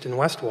the east and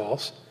west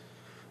walls,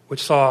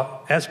 which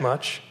saw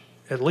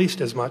at least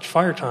as much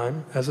fire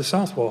time as the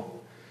south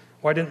wall?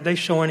 Why didn't they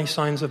show any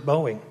signs of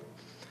bowing?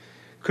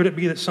 Could it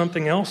be that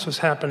something else was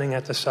happening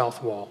at the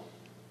south wall?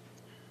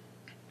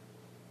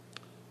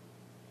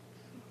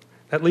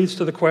 That leads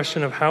to the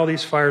question of how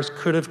these fires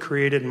could have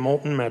created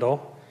molten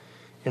metal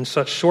in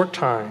such short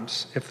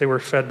times if they were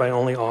fed by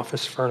only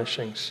office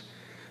furnishings.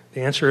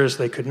 The answer is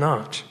they could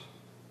not.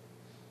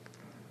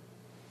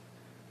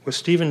 With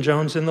Stephen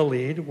Jones in the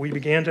lead, we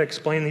began to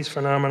explain these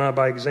phenomena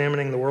by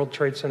examining the World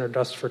Trade Center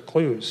dust for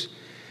clues,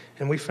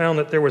 and we found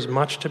that there was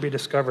much to be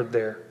discovered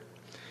there.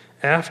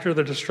 After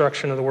the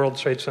destruction of the World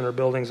Trade Center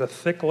buildings, a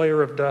thick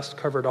layer of dust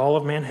covered all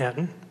of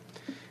Manhattan.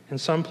 In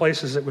some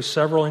places, it was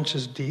several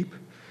inches deep.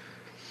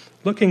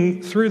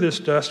 Looking through this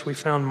dust, we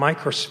found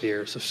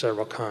microspheres of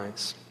several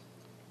kinds.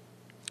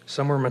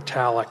 Some were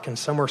metallic, and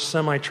some were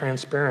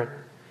semi-transparent.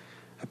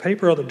 A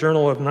paper of the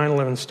Journal of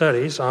 9/11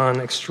 Studies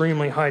on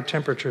extremely high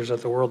temperatures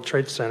at the World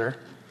Trade Center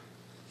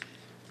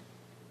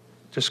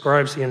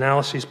describes the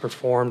analyses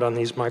performed on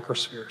these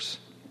microspheres.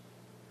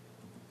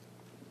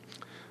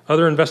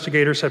 Other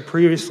investigators had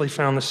previously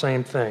found the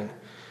same thing.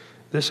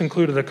 This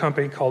included a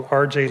company called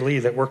R.J. Lee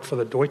that worked for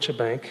the Deutsche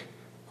Bank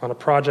on a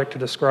project to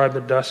describe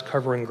the dust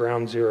covering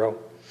Ground Zero.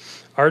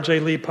 R.J.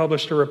 Lee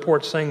published a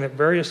report saying that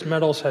various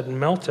metals had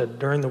melted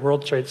during the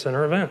World Trade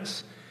Center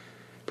events,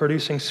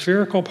 producing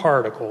spherical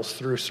particles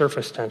through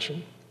surface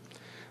tension.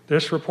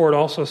 This report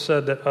also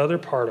said that other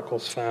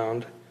particles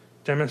found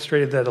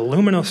demonstrated that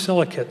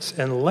aluminosilicates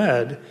and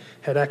lead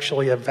had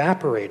actually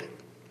evaporated.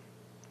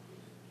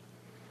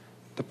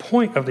 The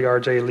point of the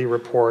R.J. Lee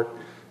report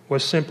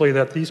was simply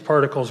that these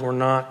particles were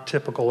not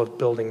typical of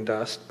building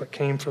dust, but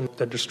came from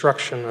the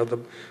destruction of the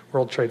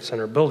World Trade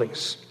Center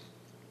buildings.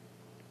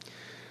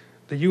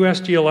 The U.S.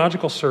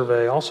 Geological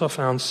Survey also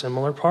found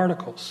similar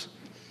particles.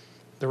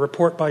 The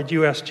report by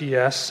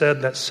USGS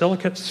said that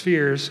silicate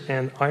spheres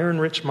and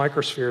iron-rich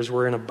microspheres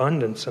were in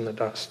abundance in the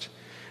dust.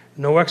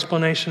 No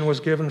explanation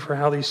was given for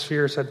how these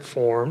spheres had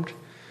formed,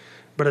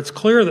 but it's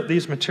clear that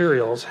these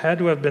materials had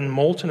to have been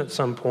molten at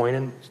some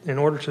point in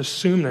order to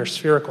assume their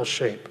spherical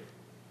shape.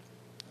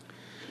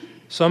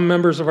 Some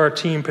members of our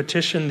team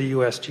petitioned the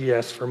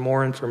USGS for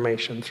more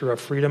information through a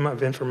Freedom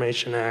of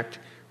Information Act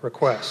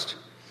request.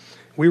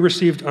 We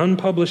received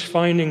unpublished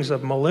findings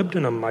of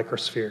molybdenum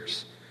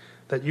microspheres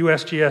that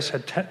USGS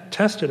had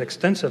tested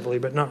extensively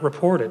but not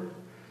reported.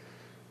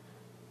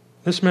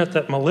 This meant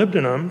that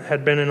molybdenum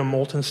had been in a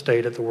molten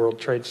state at the World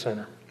Trade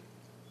Center.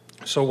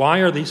 So why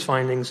are these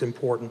findings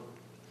important?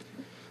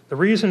 The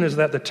reason is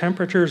that the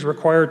temperatures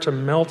required to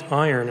melt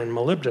iron and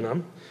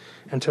molybdenum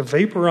and to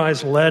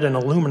vaporize lead and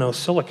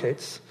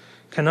aluminosilicates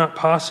cannot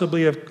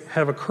possibly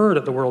have occurred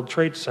at the World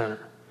Trade Center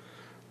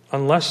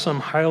unless some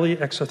highly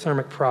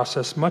exothermic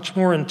process, much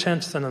more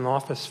intense than an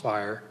office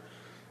fire,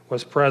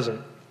 was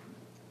present.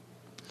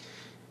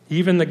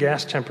 Even the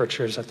gas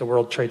temperatures at the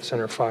World Trade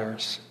Center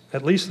fires,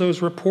 at least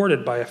those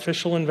reported by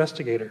official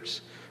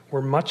investigators,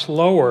 were much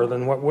lower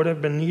than what would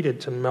have been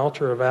needed to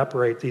melt or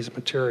evaporate these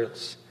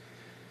materials.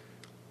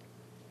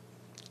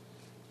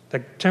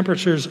 The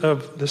temperatures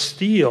of the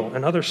steel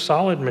and other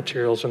solid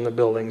materials in the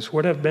buildings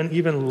would have been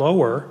even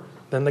lower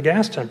than the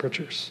gas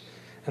temperatures,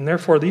 and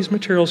therefore these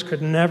materials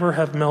could never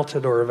have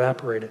melted or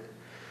evaporated.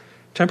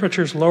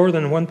 Temperatures lower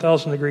than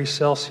 1,000 degrees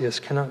Celsius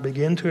cannot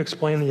begin to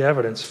explain the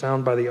evidence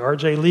found by the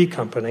R.J. Lee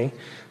Company,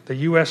 the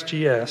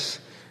USGS,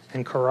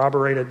 and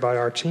corroborated by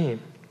our team.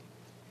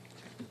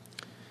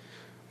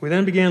 We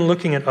then began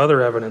looking at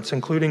other evidence,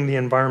 including the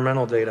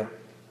environmental data.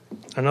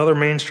 Another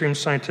mainstream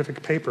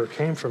scientific paper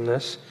came from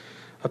this,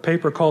 a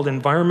paper called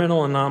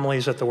Environmental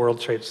Anomalies at the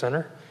World Trade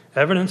Center,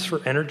 Evidence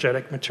for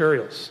Energetic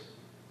Materials,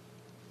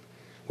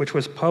 which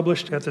was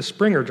published at the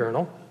Springer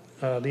Journal,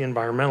 The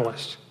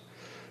Environmentalist.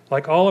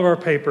 Like all of our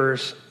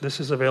papers, this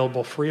is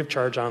available free of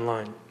charge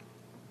online.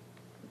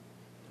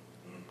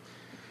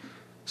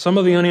 Some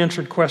of the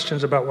unanswered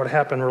questions about what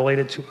happened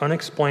related to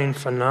unexplained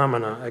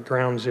phenomena at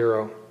Ground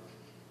Zero.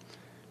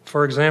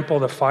 For example,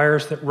 the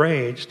fires that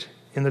raged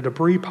in the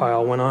debris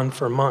pile went on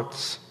for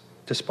months,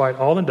 despite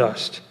all the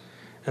dust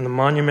and the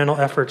monumental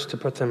efforts to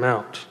put them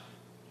out,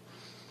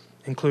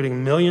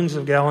 including millions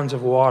of gallons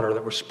of water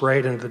that were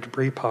sprayed into the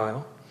debris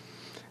pile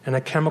and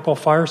a chemical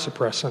fire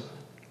suppressant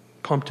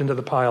pumped into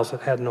the piles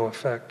that had no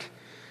effect.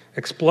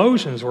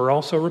 Explosions were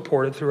also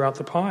reported throughout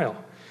the pile.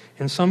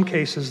 In some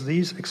cases,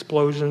 these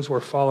explosions were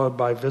followed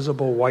by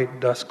visible white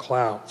dust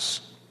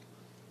clouds.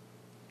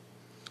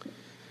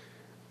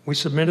 We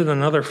submitted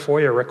another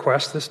FOIA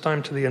request, this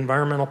time to the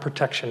Environmental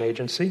Protection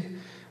Agency,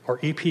 or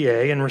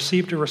EPA, and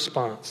received a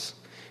response.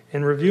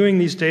 In reviewing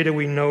these data,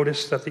 we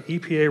noticed that the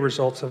EPA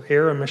results of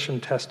air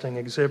emission testing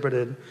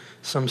exhibited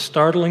some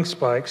startling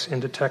spikes in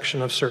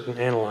detection of certain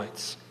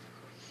analytes.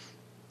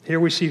 Here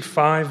we see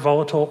 5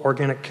 volatile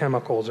organic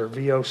chemicals, or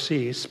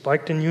VOCs,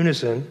 spiked in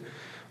unison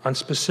on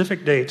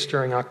specific dates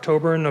during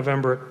October and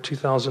November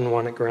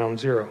 2001 at Ground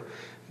Zero.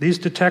 These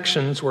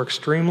detections were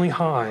extremely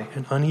high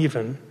and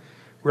uneven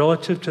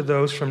relative to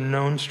those from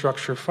known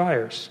structure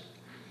fires,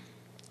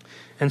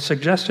 and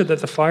suggested that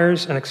the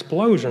fires and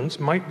explosions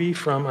might be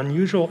from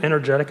unusual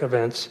energetic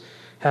events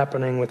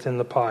happening within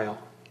the pile.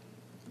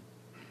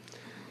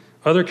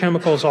 Other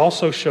chemicals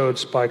also showed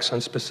spikes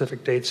on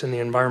specific dates in the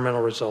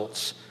environmental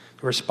results.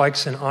 There were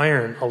spikes in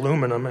iron,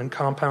 aluminum, and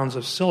compounds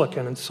of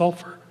silicon and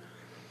sulfur.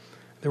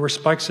 There were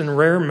spikes in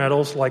rare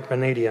metals like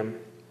vanadium.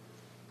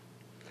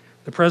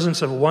 The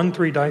presence of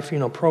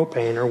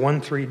 1,3-diphenylpropane, or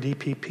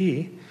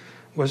 1,3-DPP,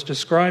 was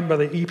described by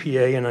the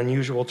EPA in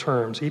unusual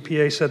terms.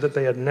 EPA said that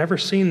they had never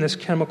seen this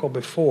chemical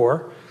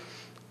before,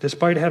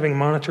 despite having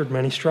monitored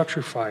many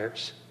structure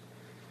fires.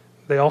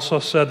 They also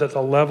said that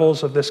the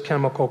levels of this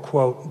chemical,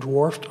 quote,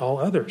 dwarfed all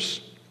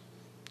others.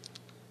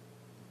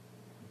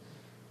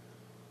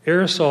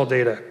 Aerosol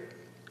data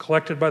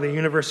collected by the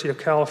University of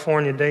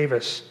California,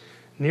 Davis,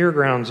 near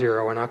Ground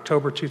Zero in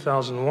October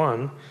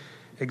 2001,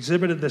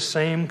 exhibited the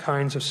same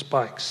kinds of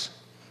spikes.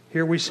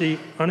 Here we see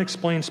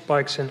unexplained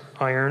spikes in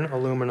iron,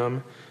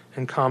 aluminum,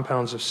 and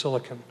compounds of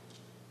silicon.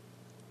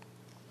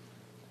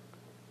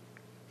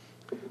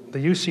 The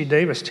UC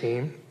Davis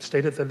team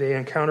stated that they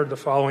encountered the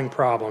following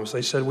problems.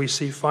 They said, we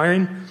see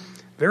fine,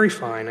 very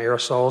fine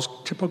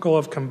aerosols typical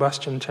of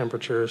combustion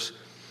temperatures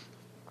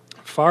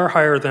far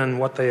higher than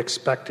what they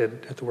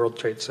expected at the World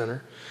Trade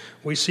Center.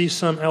 We see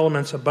some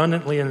elements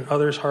abundantly and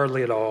others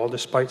hardly at all,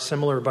 despite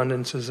similar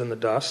abundances in the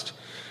dust.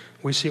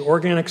 We see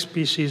organic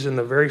species in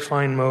the very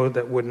fine mode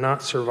that would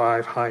not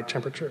survive high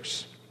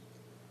temperatures.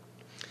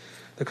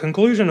 The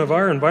conclusion of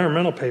our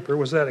environmental paper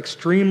was that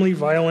extremely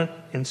violent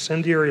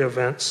incendiary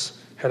events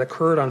had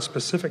occurred on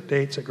specific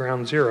dates at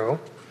ground zero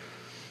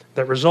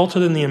that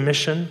resulted in the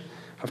emission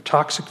of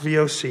toxic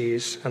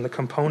VOCs and the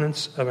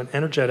components of an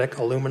energetic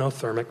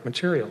aluminothermic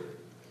material.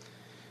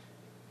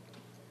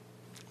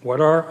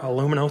 What are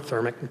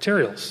aluminothermic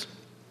materials?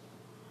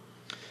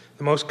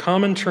 The most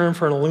common term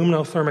for an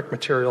aluminothermic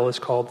material is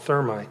called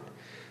thermite.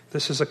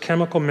 This is a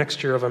chemical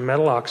mixture of a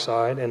metal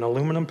oxide and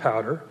aluminum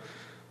powder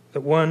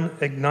that, when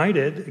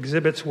ignited,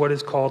 exhibits what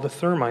is called a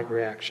thermite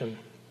reaction.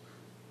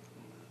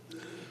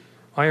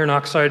 Iron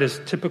oxide is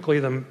typically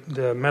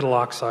the metal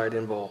oxide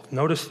involved.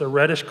 Notice the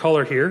reddish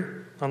color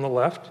here on the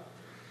left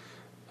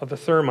of the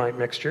thermite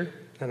mixture,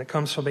 and it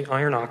comes from the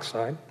iron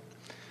oxide.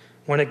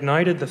 When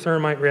ignited, the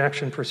thermite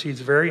reaction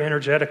proceeds very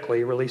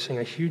energetically, releasing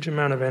a huge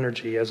amount of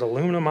energy as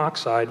aluminum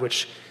oxide,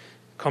 which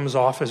comes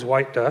off as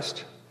white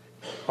dust,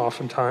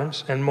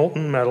 oftentimes, and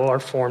molten metal are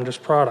formed as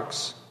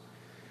products.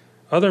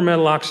 Other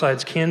metal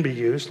oxides can be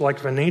used, like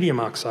vanadium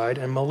oxide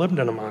and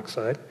molybdenum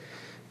oxide,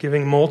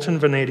 giving molten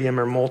vanadium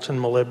or molten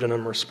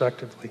molybdenum,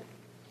 respectively.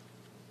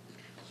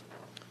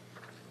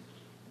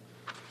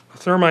 The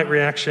thermite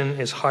reaction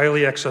is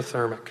highly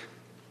exothermic.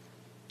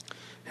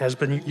 Has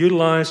been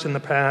utilized in the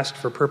past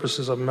for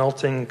purposes of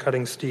melting and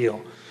cutting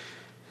steel.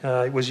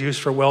 It was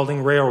used for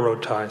welding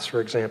railroad ties,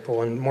 for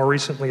example, and more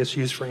recently it's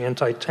used for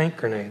anti-tank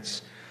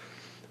grenades.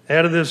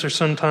 Additives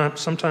are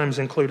sometimes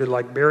included,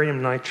 like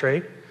barium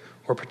nitrate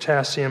or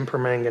potassium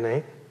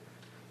permanganate.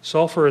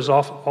 Sulfur is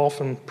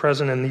often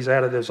present in these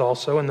additives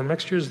also, and the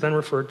mixture is then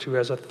referred to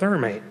as a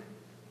thermate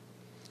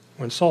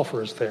when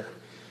sulfur is there.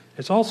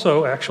 It's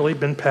also actually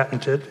been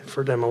patented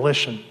for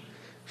demolition,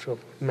 which we'll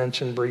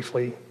mention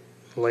briefly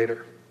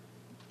later.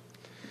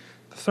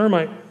 The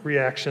thermite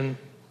reaction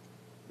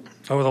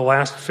over the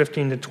last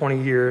 15 to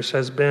 20 years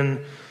has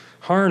been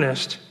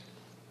harnessed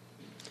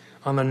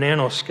on the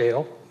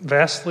nanoscale,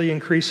 vastly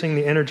increasing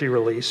the energy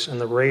release and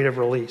the rate of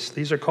release.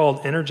 These are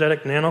called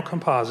energetic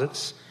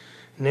nanocomposites,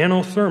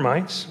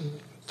 nanothermites,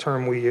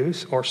 term we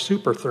use, or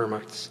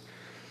superthermites.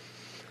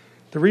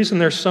 The reason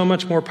they're so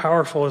much more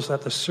powerful is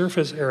that the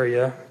surface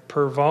area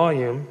per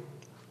volume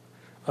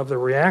of the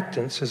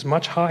reactants is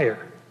much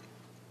higher.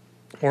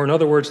 Or in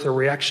other words, the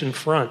reaction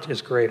front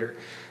is greater.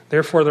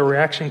 Therefore, the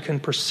reaction can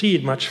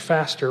proceed much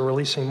faster,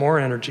 releasing more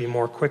energy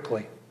more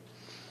quickly.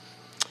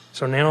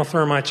 So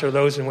nanothermites are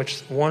those in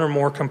which one or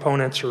more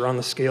components are on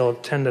the scale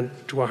of 10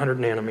 to 100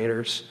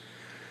 nanometers,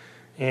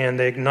 and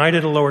they ignite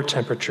at a lower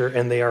temperature,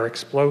 and they are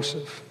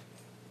explosive.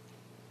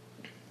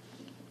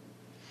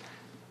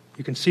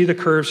 You can see the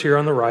curves here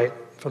on the right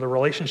for the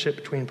relationship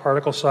between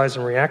particle size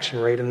and reaction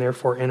rate, and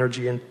therefore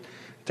energy and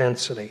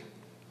density.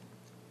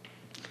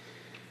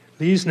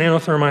 These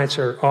nanothermites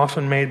are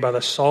often made by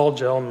the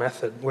sol-gel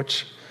method,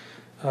 which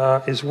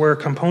is where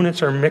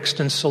components are mixed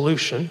in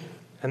solution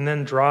and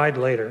then dried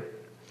later.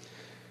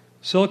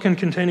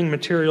 Silicon-containing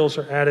materials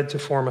are added to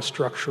form a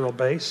structural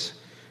base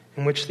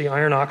in which the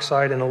iron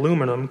oxide and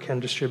aluminum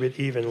can distribute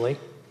evenly.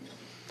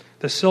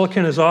 The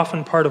silicon is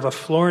often part of a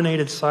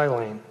fluorinated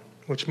silane,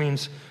 which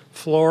means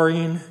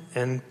fluorine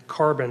and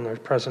carbon are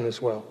present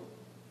as well.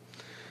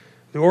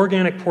 The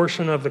organic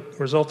portion of the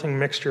resulting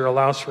mixture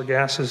allows for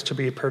gases to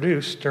be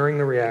produced during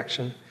the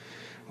reaction,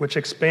 which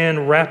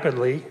expand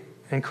rapidly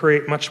and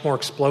create much more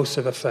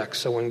explosive effects.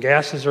 So when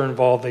gases are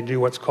involved, they do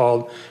what's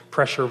called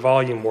pressure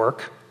volume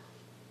work.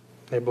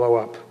 They blow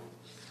up.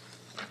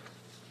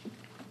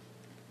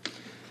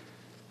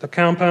 The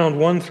compound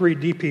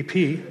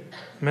 1,3-DPP,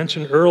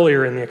 mentioned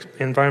earlier in the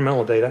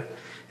environmental data,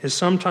 is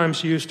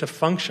sometimes used to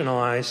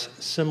functionalize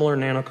similar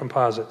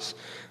nanocomposites.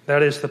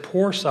 That is, the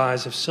pore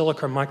size of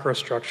silica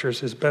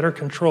microstructures is better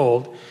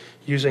controlled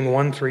using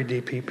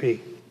 1,3-DPP.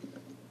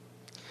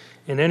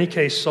 In any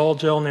case,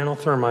 sol-gel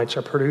nanothermites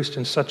are produced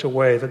in such a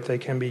way that they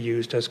can be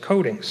used as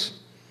coatings,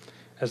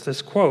 as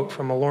this quote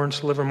from a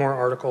Lawrence Livermore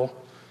article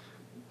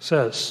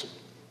says.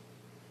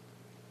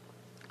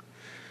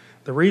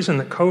 The reason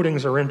that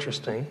coatings are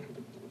interesting,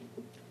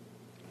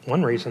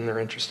 one reason they're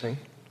interesting,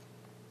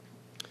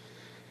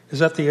 is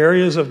that the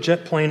areas of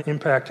jet plane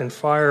impact and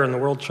fire in the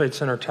World Trade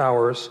Center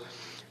towers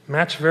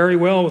match very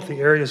well with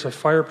the areas of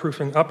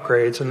fireproofing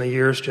upgrades in the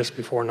years just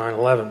before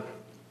 9/11.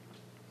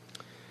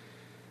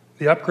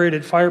 The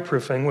upgraded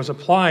fireproofing was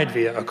applied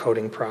via a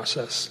coating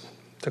process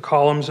to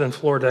columns and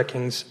floor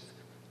deckings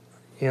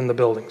in the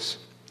buildings.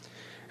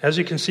 As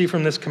you can see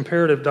from this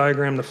comparative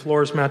diagram, the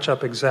floors match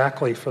up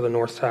exactly for the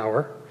North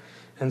Tower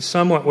and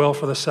somewhat well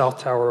for the South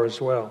Tower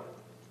as well.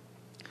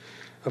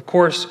 Of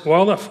course,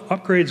 while the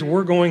upgrades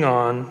were going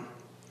on,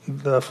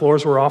 the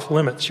floors were off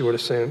limits, you would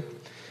assume,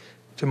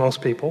 to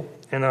most people,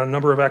 and a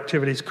number of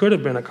activities could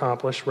have been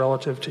accomplished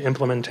relative to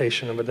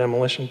implementation of a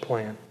demolition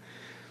plan.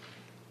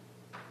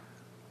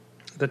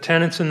 The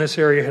tenants in this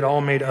area had all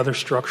made other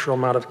structural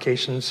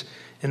modifications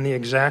in the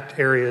exact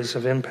areas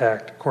of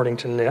impact, according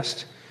to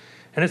NIST,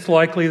 and it's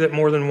likely that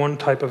more than one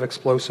type of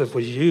explosive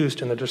was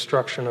used in the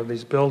destruction of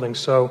these buildings.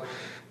 So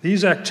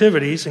these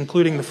activities,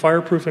 including the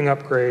fireproofing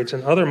upgrades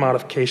and other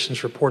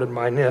modifications reported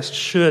by NIST,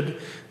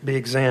 should be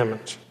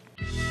examined.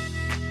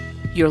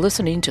 You're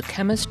listening to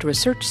chemist,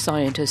 research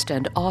scientist,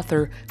 and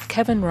author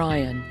Kevin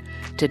Ryan.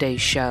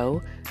 Today's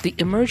show, the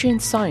emerging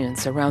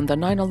science around the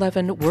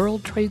 9/11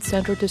 World Trade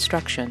Center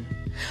destruction.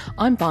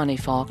 I'm Bonnie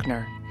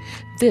Faulkner.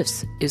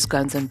 This is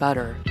Guns and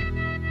Butter.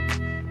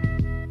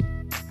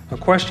 A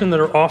question that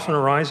often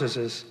arises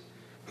is,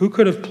 who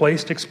could have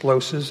placed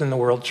explosives in the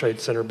World Trade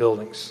Center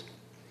buildings?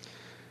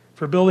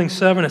 For Building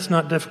 7, it's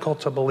not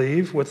difficult to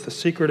believe, with the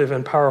secretive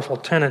and powerful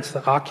tenants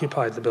that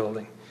occupied the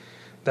building,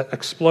 that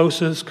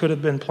explosives could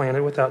have been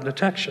planted without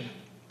detection.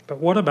 But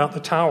what about the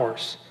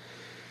towers?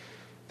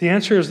 The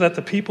answer is that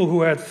the people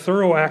who had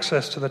thorough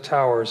access to the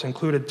towers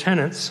included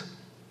tenants,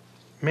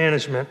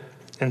 management,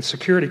 and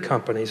security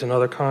companies and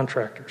other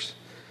contractors.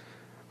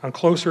 On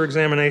closer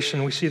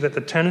examination, we see that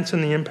the tenants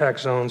in the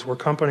impact zones were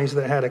companies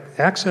that had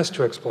access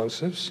to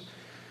explosives,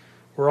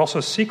 were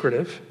also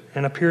secretive,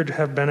 and appeared to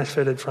have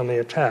benefited from the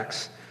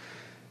attacks.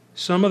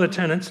 Some of the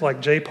tenants, like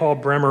J. Paul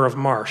Bremer of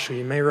Marsh, who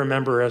you may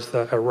remember as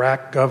the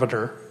Iraq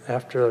governor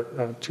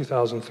after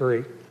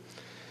 2003,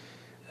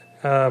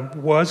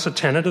 was a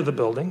tenant of the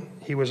building.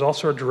 He was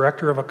also a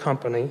director of a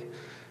company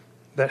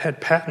that had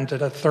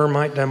patented a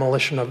thermite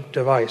demolition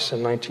device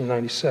in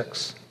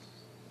 1996.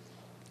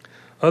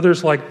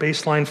 Others, like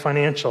Baseline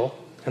Financial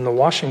and the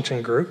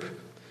Washington Group,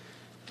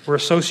 were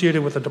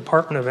associated with the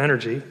Department of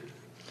Energy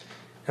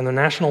and the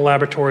national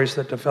laboratories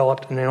that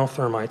developed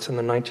nanothermites in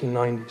the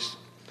 1990s.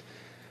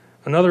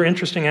 Another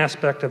interesting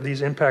aspect of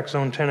these impact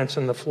zone tenants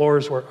in the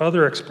floors where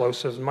other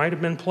explosives might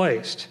have been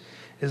placed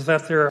is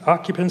that their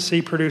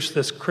occupancy produced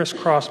this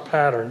crisscross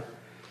pattern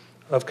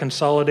of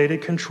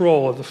consolidated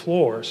control of the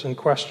floors in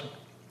question,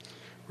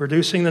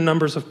 reducing the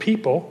numbers of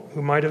people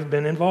who might have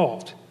been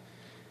involved.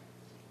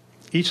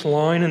 Each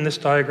line in this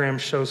diagram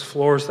shows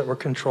floors that were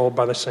controlled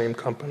by the same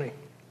company.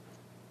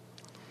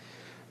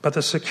 But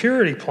the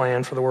security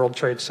plan for the World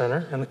Trade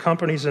Center and the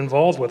companies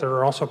involved with it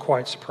are also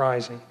quite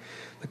surprising.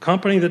 The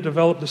company that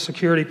developed the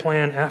security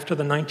plan after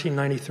the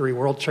 1993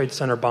 World Trade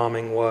Center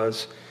bombing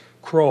was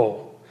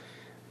Kroll.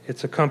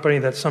 It's a company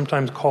that's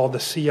sometimes called the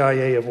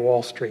CIA of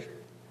Wall Street.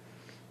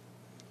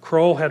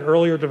 Kroll had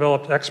earlier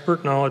developed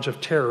expert knowledge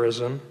of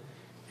terrorism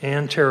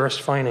and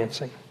terrorist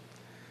financing.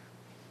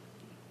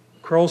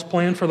 Kroll's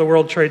plan for the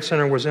World Trade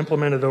Center was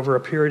implemented over a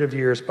period of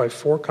years by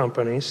 4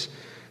 companies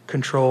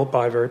controlled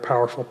by very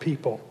powerful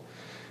people.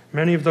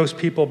 Many of those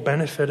people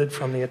benefited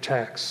from the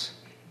attacks.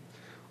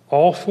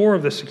 All 4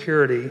 of the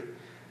security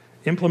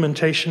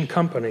implementation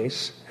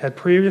companies had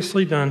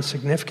previously done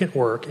significant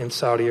work in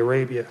Saudi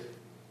Arabia.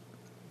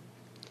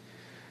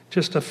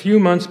 Just a few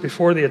months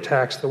before the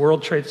attacks, the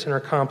World Trade Center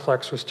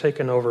complex was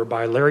taken over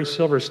by Larry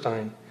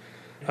Silverstein,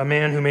 a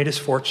man who made his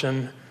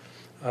fortune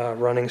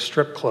running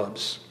strip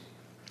clubs.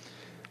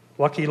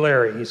 Lucky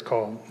Larry, he's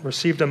called,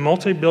 received a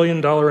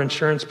multi-billion-dollar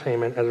insurance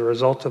payment as a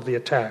result of the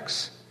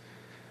attacks.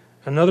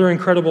 Another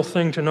incredible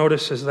thing to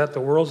notice is that the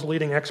world's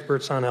leading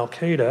experts on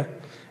Al-Qaeda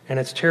and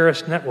its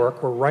terrorist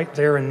network were right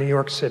there in New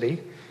York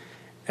City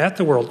at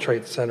the World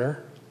Trade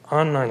Center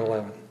on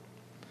 9/11.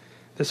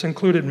 This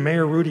included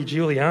Mayor Rudy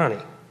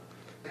Giuliani,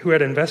 who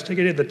had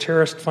investigated the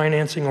terrorist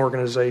financing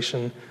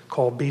organization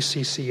called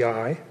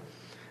BCCI,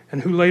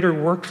 and who later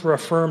worked for a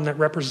firm that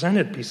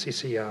represented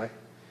BCCI,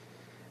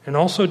 and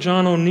also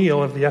John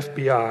O'Neill of the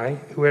FBI,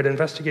 who had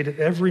investigated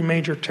every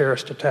major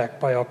terrorist attack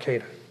by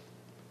Al-Qaeda.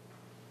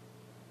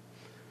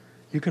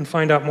 You can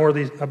find out more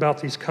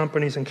about these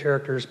companies and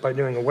characters by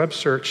doing a web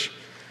search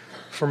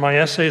for my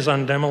essays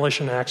on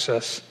demolition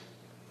access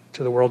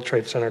to the World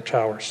Trade Center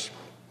towers.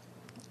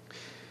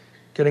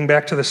 Getting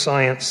back to the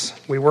science,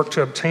 we worked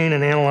to obtain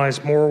and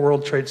analyze more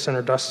World Trade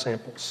Center dust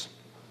samples.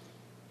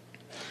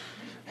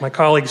 My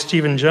colleague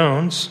Stephen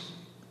Jones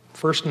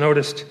first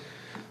noticed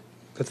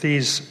that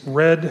these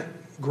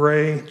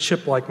red-gray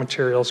chip-like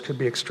materials could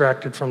be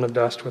extracted from the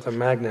dust with a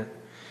magnet.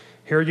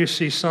 Here you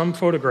see some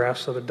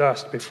photographs of the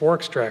dust before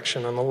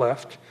extraction on the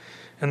left,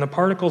 and the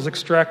particles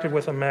extracted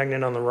with a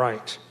magnet on the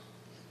right.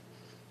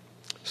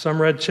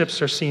 Some red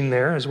chips are seen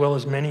there, as well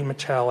as many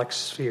metallic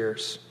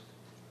spheres.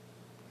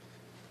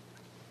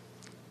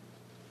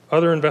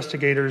 Other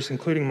investigators,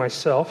 including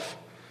myself,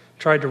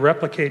 tried to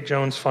replicate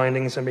Jones'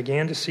 findings and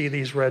began to see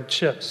these red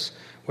chips,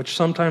 which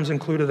sometimes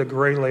included a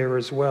gray layer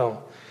as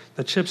well.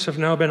 The chips have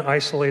now been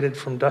isolated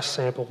from dust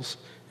samples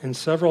in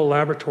several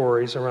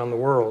laboratories around the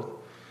world.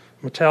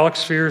 Metallic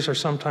spheres are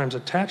sometimes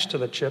attached to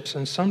the chips,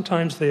 and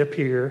sometimes they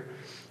appear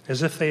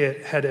as if they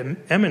had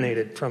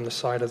emanated from the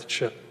side of the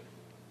chip.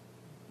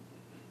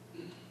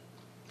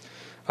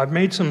 I've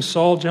made some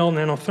sol gel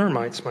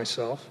nanothermites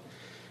myself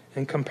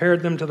and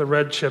compared them to the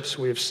red chips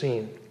we have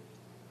seen.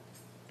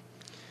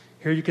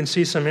 Here you can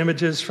see some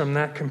images from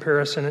that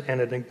comparison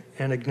and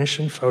an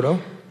ignition photo.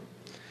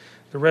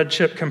 The red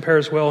chip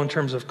compares well in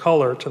terms of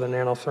color to the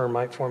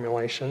nanothermite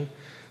formulation.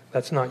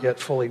 That's not yet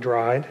fully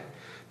dried.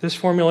 This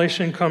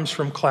formulation comes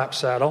from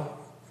Clapsaddle,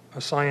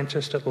 a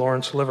scientist at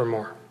Lawrence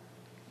Livermore.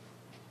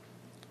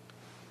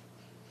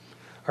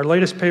 Our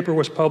latest paper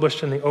was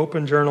published in the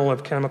Open Journal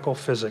of Chemical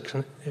Physics.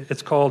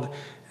 It's called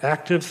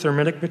Active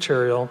Thermitic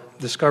Material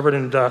Discovered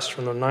in Dust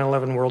from the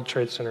 9/11 World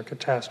Trade Center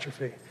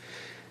Catastrophe.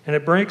 And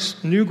it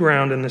breaks new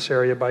ground in this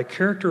area by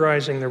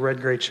characterizing the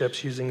red-gray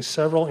chips using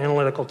several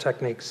analytical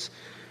techniques.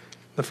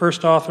 The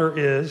first author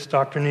is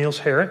Dr.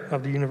 Niels Harrit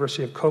of the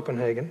University of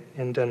Copenhagen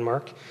in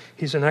Denmark.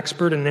 He's an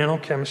expert in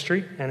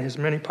nanochemistry and has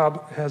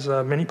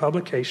many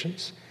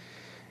publications.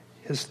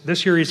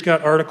 This year he's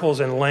got articles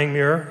in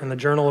Langmuir and the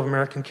Journal of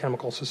American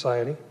Chemical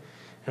Society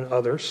and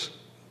others.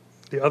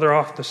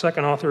 The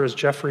second author is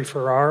Jeffrey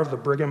Farrar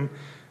of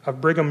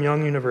Brigham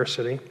Young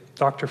University.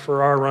 Dr.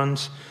 Farrar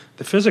runs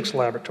the physics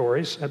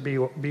laboratories at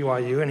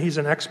BYU, and he's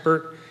an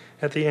expert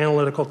at the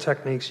analytical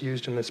techniques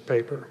used in this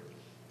paper.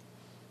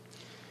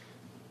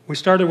 We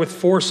started with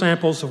 4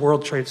 samples of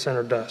World Trade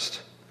Center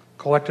dust,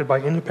 collected by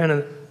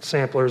independent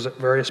samplers at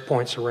various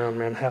points around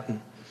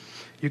Manhattan.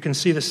 You can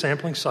see the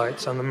sampling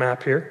sites on the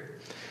map here.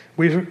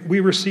 We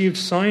received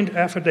signed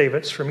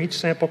affidavits from each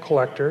sample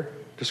collector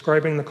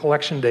describing the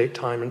collection date,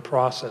 time, and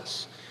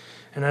process.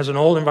 And as an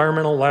old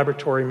environmental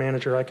laboratory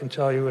manager, I can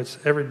tell you it's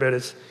every bit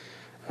as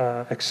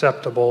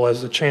acceptable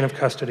as the chain of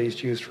custody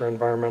is used for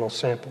environmental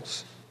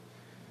samples.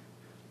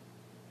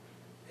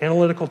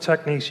 Analytical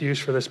techniques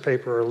used for this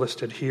paper are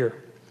listed here.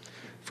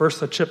 First,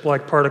 the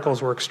chip-like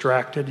particles were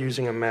extracted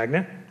using a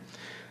magnet.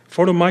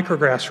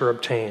 Photomicrographs were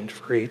obtained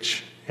for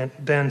each, and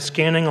then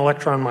scanning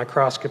electron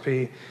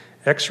microscopy,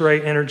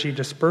 X-ray energy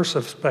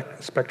dispersive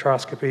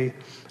spectroscopy,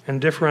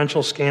 and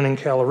differential scanning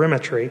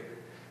calorimetry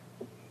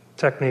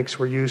techniques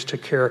were used to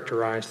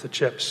characterize the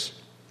chips.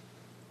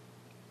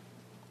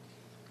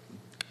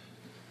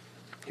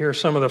 Here are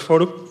some of the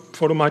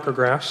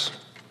photomicrographs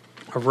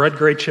of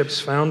red-gray chips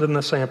found in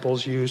the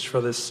samples used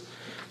for this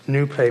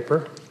new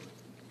paper.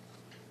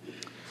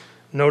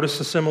 Notice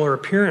the similar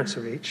appearance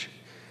of each.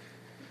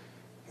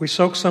 We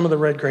soaked some of the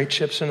red-gray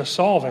chips in a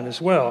solvent as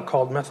well,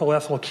 called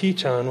methylethyl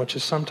ketone, which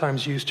is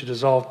sometimes used to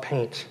dissolve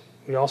paint.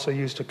 We also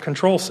used a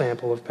control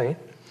sample of paint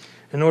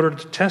in order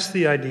to test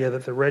the idea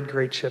that the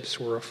red-gray chips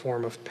were a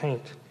form of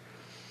paint.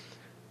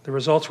 The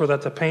results were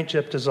that the paint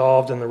chip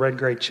dissolved and the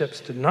red-gray chips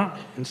did not.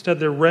 Instead,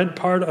 the red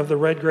part of the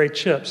red-gray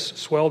chips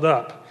swelled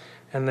up,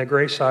 and the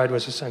gray side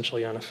was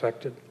essentially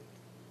unaffected.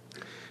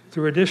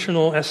 Through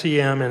additional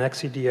SEM and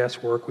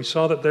XEDS work, we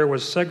saw that there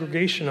was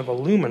segregation of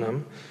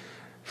aluminum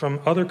from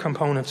other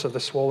components of the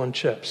swollen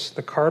chips.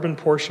 The carbon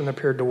portion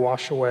appeared to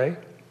wash away,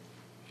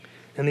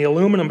 and the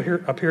aluminum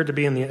appeared to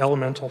be in the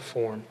elemental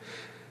form.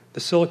 The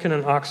silicon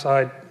and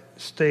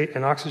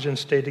oxygen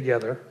stayed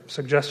together,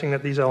 suggesting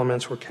that these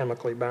elements were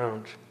chemically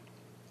bound.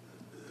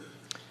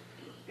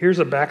 Here's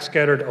a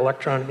backscattered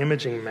electron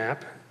imaging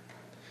map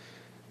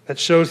that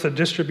shows the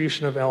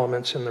distribution of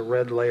elements in the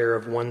red layer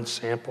of one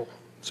sample.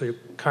 So you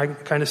kind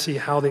of see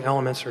how the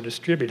elements are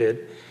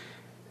distributed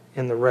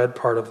in the red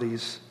part of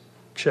these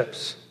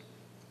chips.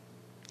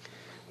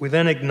 We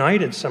then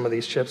ignited some of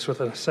these chips with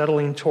an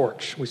acetylene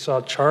torch. We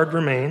saw charred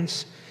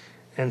remains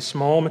and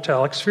small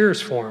metallic spheres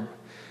form.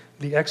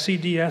 The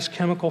XEDS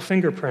chemical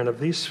fingerprint of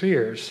these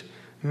spheres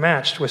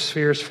matched with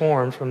spheres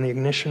formed from the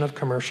ignition of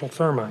commercial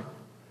thermite,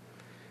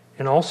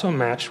 and also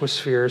matched with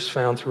spheres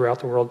found throughout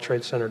the World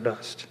Trade Center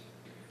dust.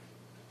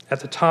 At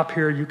the top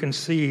here, you can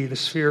see the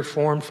sphere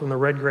formed from the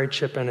red-gray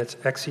chip and its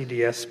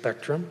XEDS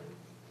spectrum.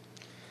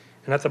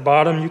 And at the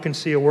bottom, you can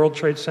see a World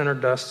Trade Center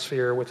dust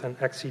sphere with an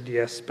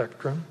XEDS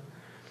spectrum.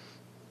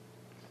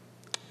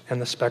 And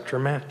the spectra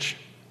match.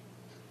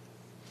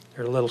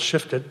 They're a little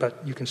shifted,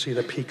 but you can see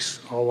the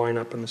peaks all line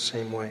up in the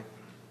same way.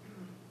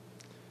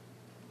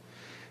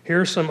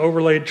 Here are some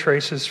overlaid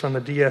traces from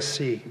the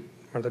DSC,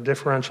 or the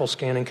differential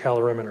scanning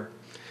calorimeter.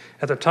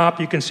 At the top,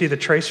 you can see the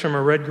trace from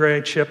a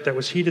red-gray chip that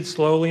was heated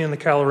slowly in the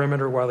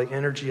calorimeter while the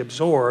energy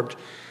absorbed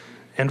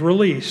and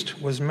released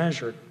was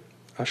measured.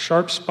 A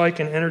sharp spike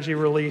in energy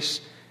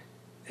release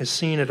is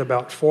seen at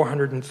about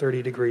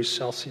 430 degrees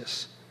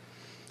Celsius.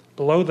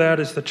 Below that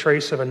is the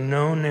trace of a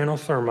known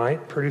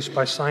nanothermite produced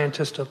by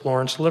scientists at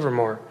Lawrence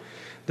Livermore.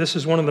 This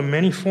is one of the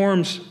many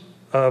forms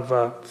of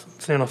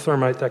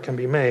nanothermite that can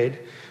be made,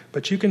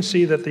 but you can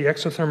see that the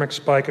exothermic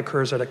spike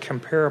occurs at a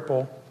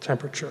comparable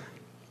temperature.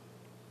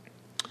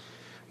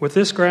 With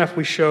this graph,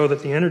 we show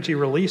that the energy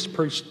released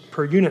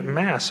per unit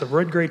mass of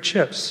red-gray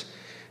chips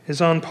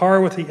is on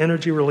par with the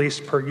energy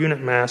released per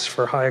unit mass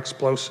for high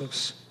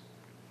explosives.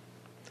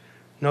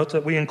 Note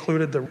that we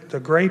included the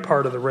gray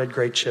part of the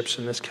red-gray chips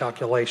in this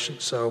calculation,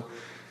 so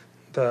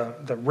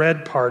the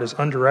red part is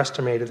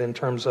underestimated in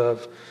terms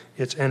of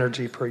its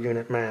energy per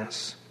unit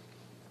mass.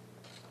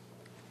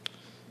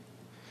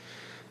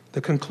 The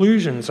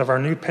conclusions of our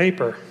new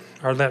paper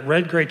are that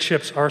red-gray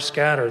chips are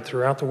scattered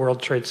throughout the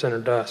World Trade Center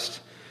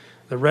dust.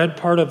 The red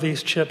part of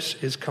these chips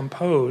is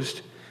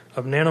composed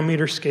of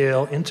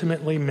nanometer-scale,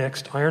 intimately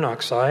mixed iron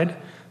oxide,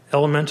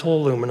 elemental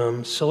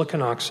aluminum,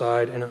 silicon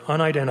oxide, and an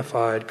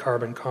unidentified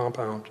carbon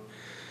compound.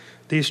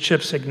 These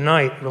chips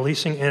ignite,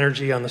 releasing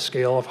energy on the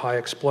scale of high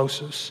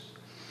explosives.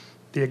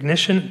 The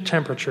ignition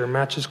temperature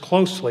matches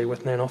closely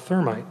with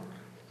nanothermite.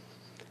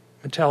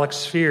 Metallic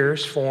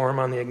spheres form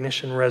on the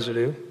ignition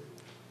residue.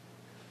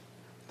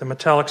 The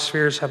metallic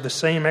spheres have the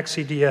same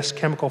XEDS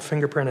chemical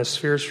fingerprint as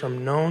spheres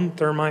from known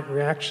thermite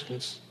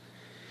reactions.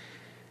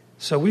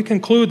 So we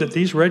conclude that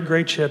these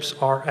red-gray chips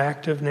are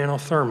active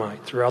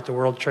nanothermite throughout the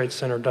World Trade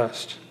Center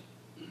dust.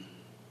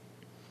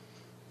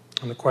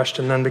 And the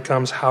question then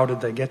becomes, how did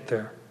they get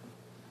there?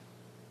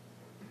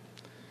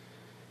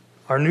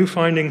 Our new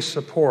findings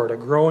support a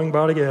growing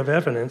body of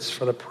evidence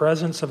for the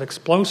presence of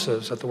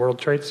explosives at the World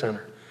Trade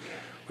Center,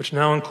 which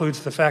now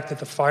includes the fact that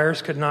the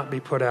fires could not be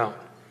put out,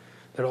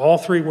 that all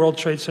three World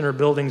Trade Center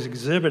buildings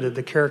exhibited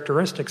the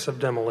characteristics of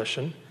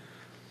demolition,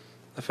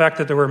 the fact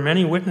that there were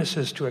many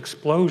witnesses to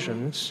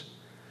explosions,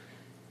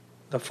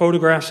 the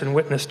photographs and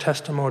witness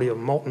testimony of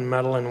molten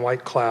metal and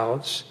white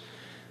clouds,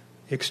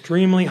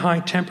 extremely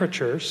high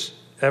temperatures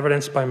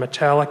evidenced by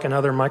metallic and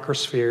other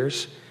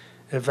microspheres,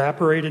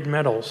 evaporated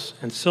metals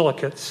and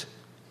silicates,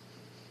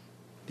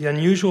 the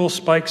unusual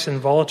spikes in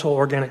volatile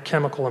organic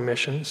chemical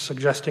emissions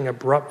suggesting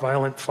abrupt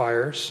violent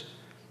fires,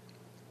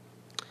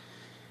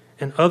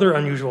 and other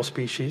unusual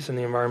species in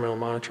the environmental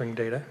monitoring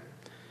data,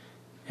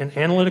 and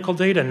analytical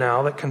data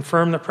now that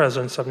confirm the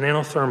presence of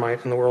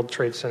nanothermite in the World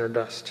Trade Center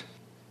dust.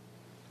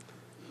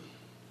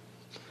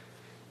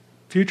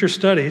 Future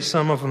studies,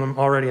 some of them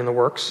already in the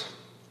works,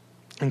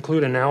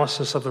 include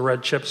analysis of the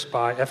red chips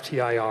by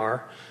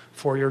FTIR,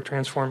 Fourier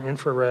transform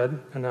infrared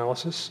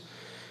analysis,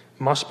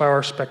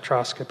 Mossbauer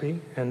spectroscopy,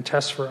 and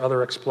tests for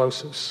other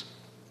explosives.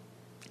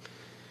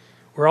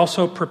 We're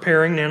also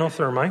preparing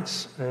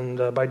nanothermites,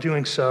 and by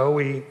doing so,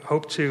 we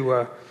hope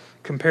to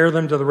compare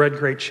them to the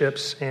red-gray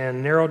chips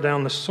and narrow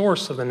down the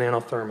source of the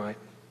nanothermite,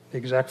 the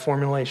exact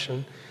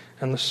formulation,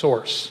 and the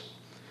source.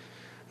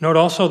 Note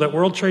also that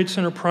World Trade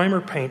Center primer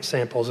paint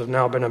samples have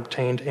now been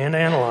obtained and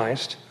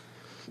analyzed.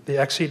 The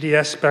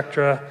XEDS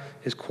spectra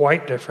is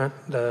quite different.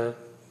 The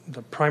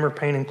primer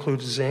paint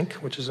includes zinc,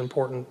 which is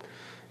important,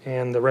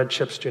 and the red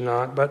chips do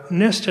not. But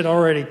NIST had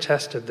already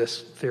tested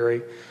this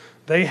theory.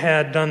 They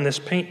had done this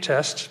paint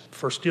test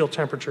for steel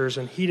temperatures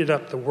and heated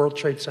up the World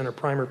Trade Center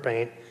primer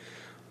paint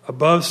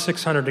above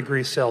 600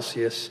 degrees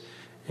Celsius,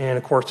 and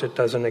of course it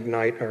doesn't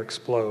ignite or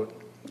explode,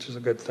 which is a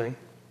good thing.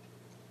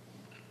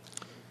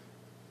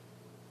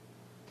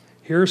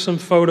 Here are some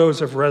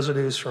photos of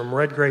residues from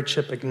red-gray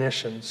chip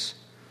ignitions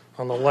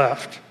on the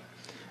left,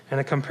 and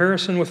a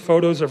comparison with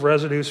photos of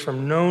residues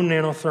from known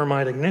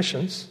nanothermite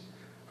ignitions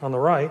on the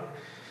right.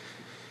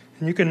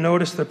 And you can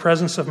notice the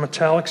presence of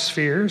metallic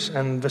spheres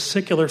and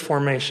vesicular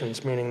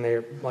formations, meaning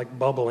they're like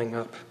bubbling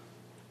up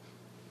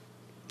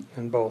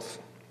in both.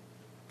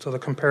 So the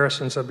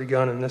comparisons have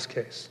begun in this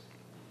case.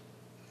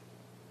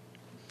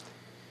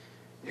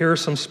 Here are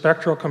some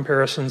spectral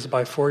comparisons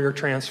by Fourier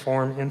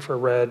transform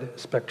infrared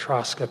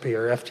spectroscopy,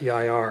 or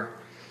FTIR.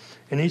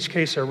 In each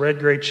case, a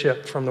red-gray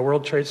chip from the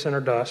World Trade Center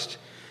dust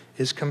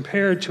is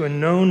compared to a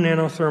known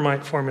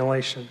nanothermite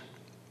formulation.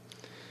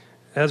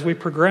 As we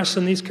progress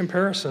in these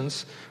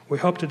comparisons, we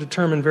hope to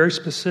determine very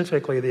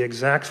specifically the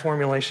exact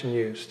formulation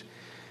used.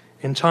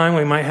 In time,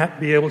 we might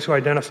be able to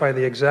identify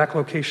the exact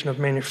location of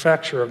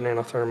manufacture of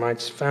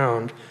nanothermites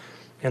found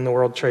in the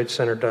World Trade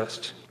Center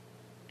dust.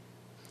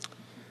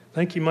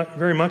 Thank you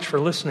very much for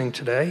listening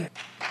today.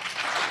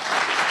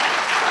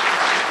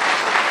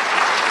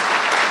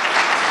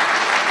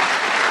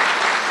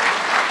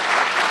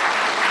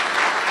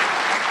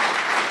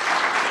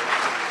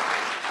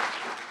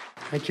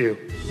 Thank you.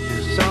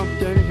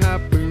 Something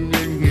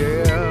happening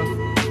here.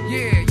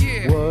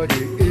 Yeah. What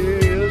it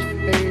is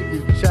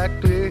ain't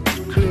exactly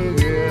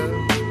clear.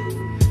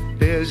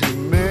 There's a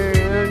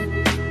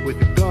man with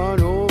a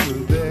gun over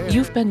there.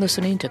 You've been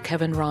listening to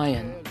Kevin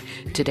Ryan.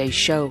 Today's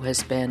show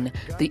has been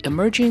The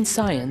Emerging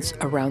Science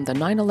Around the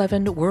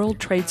 9/11 World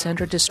Trade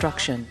Center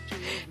Destruction.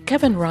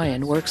 Kevin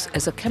Ryan works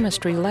as a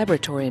chemistry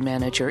laboratory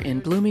manager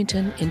in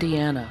Bloomington,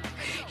 Indiana.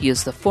 He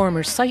is the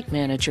former site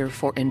manager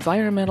for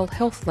Environmental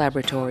Health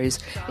Laboratories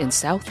in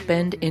South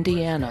Bend,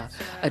 Indiana,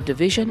 a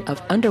division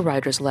of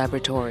Underwriters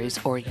Laboratories,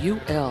 or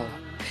UL.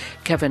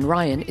 Kevin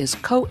Ryan is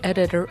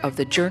co-editor of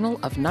the Journal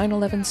of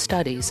 9/11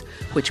 Studies,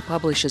 which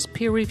publishes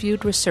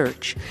peer-reviewed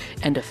research,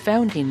 and a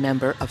founding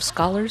member of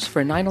Scholars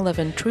for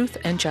 9/11 Truth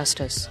and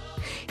Justice.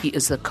 He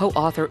is the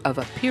co-author of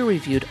a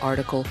peer-reviewed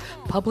article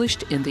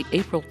published in the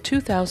April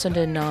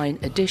 2009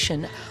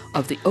 edition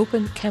of the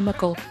Open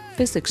Chemical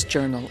Physics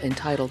Journal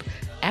entitled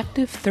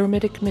Active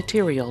Thermitic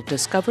Material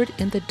Discovered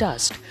in the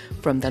Dust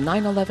from the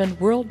 9/11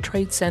 World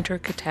Trade Center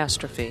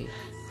Catastrophe.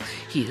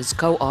 He has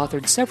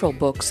co-authored several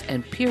books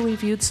and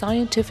peer-reviewed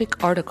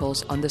scientific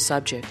articles on the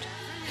subject.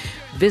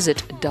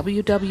 Visit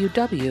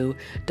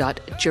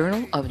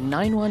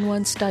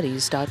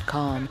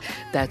www.journalof911studies.com.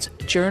 That's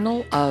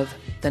journal of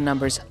the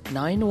numbers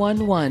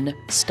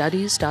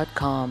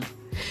 911studies.com.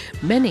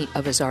 Many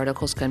of his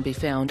articles can be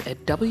found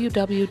at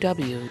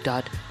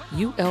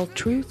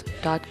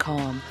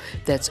www.ultruth.com.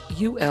 That's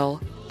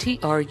ultruth.com.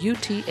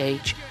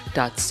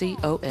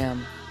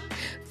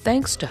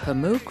 Thanks to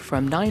Hamook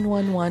from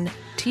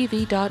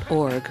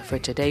 911tv.org for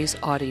today's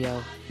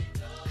audio.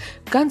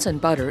 Guns and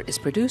Butter is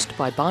produced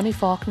by Bonnie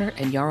Faulkner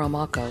and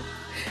Yaramako.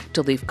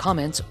 To leave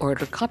comments or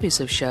order copies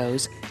of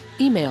shows,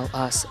 email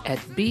us at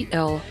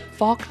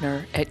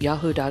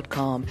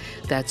blfaulkner@yahoo.com.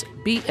 That's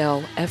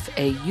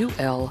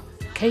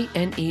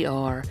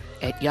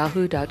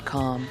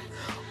BLFAULKNER@yahoo.com.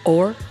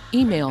 Or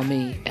email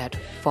me at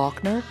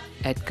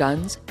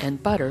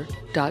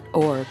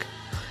faulkner@gunsandbutter.org.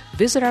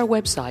 Visit our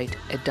website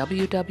at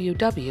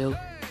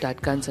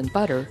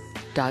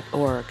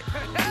www.gunsandbutter.org.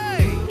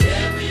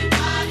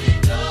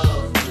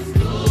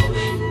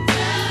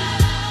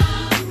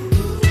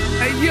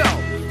 Hey yo,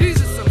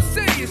 these are some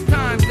serious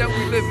times that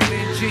we living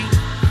in, G.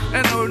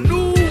 And a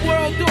new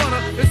world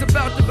order is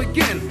about to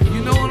begin.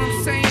 You know what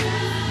I'm saying?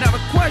 Now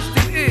the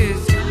question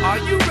is, are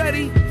you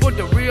ready for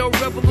the real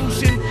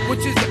revolution,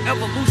 which is the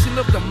evolution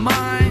of the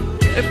mind?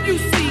 If you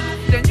seek,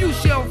 then you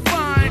shall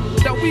find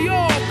that we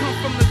all come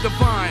from the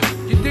divine.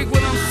 You dig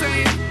what I'm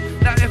saying?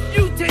 Now if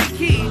you take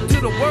heed to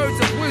the words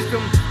of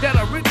wisdom that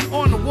are written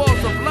on the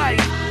walls of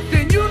life,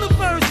 then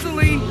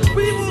universally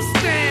we will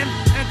stand,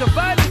 and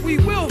divided we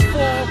will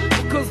fall,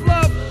 because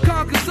love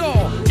conquers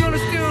all. You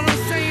understand what I'm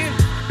saying?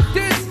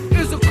 This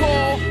is a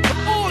call to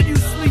all you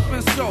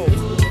sleeping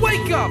souls.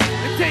 Wake up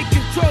and take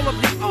control of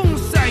your own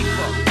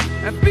cipher,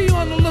 and be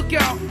on the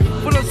lookout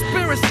for the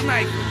spirit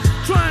snipers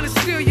trying to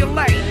steal your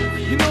light.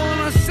 You know what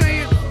I'm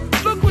saying?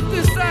 Look what's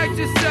inside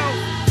yourself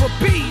for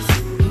peace.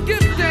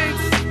 Give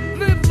thanks,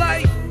 live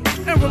life,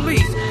 and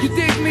release. You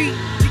dig me?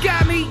 You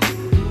got me?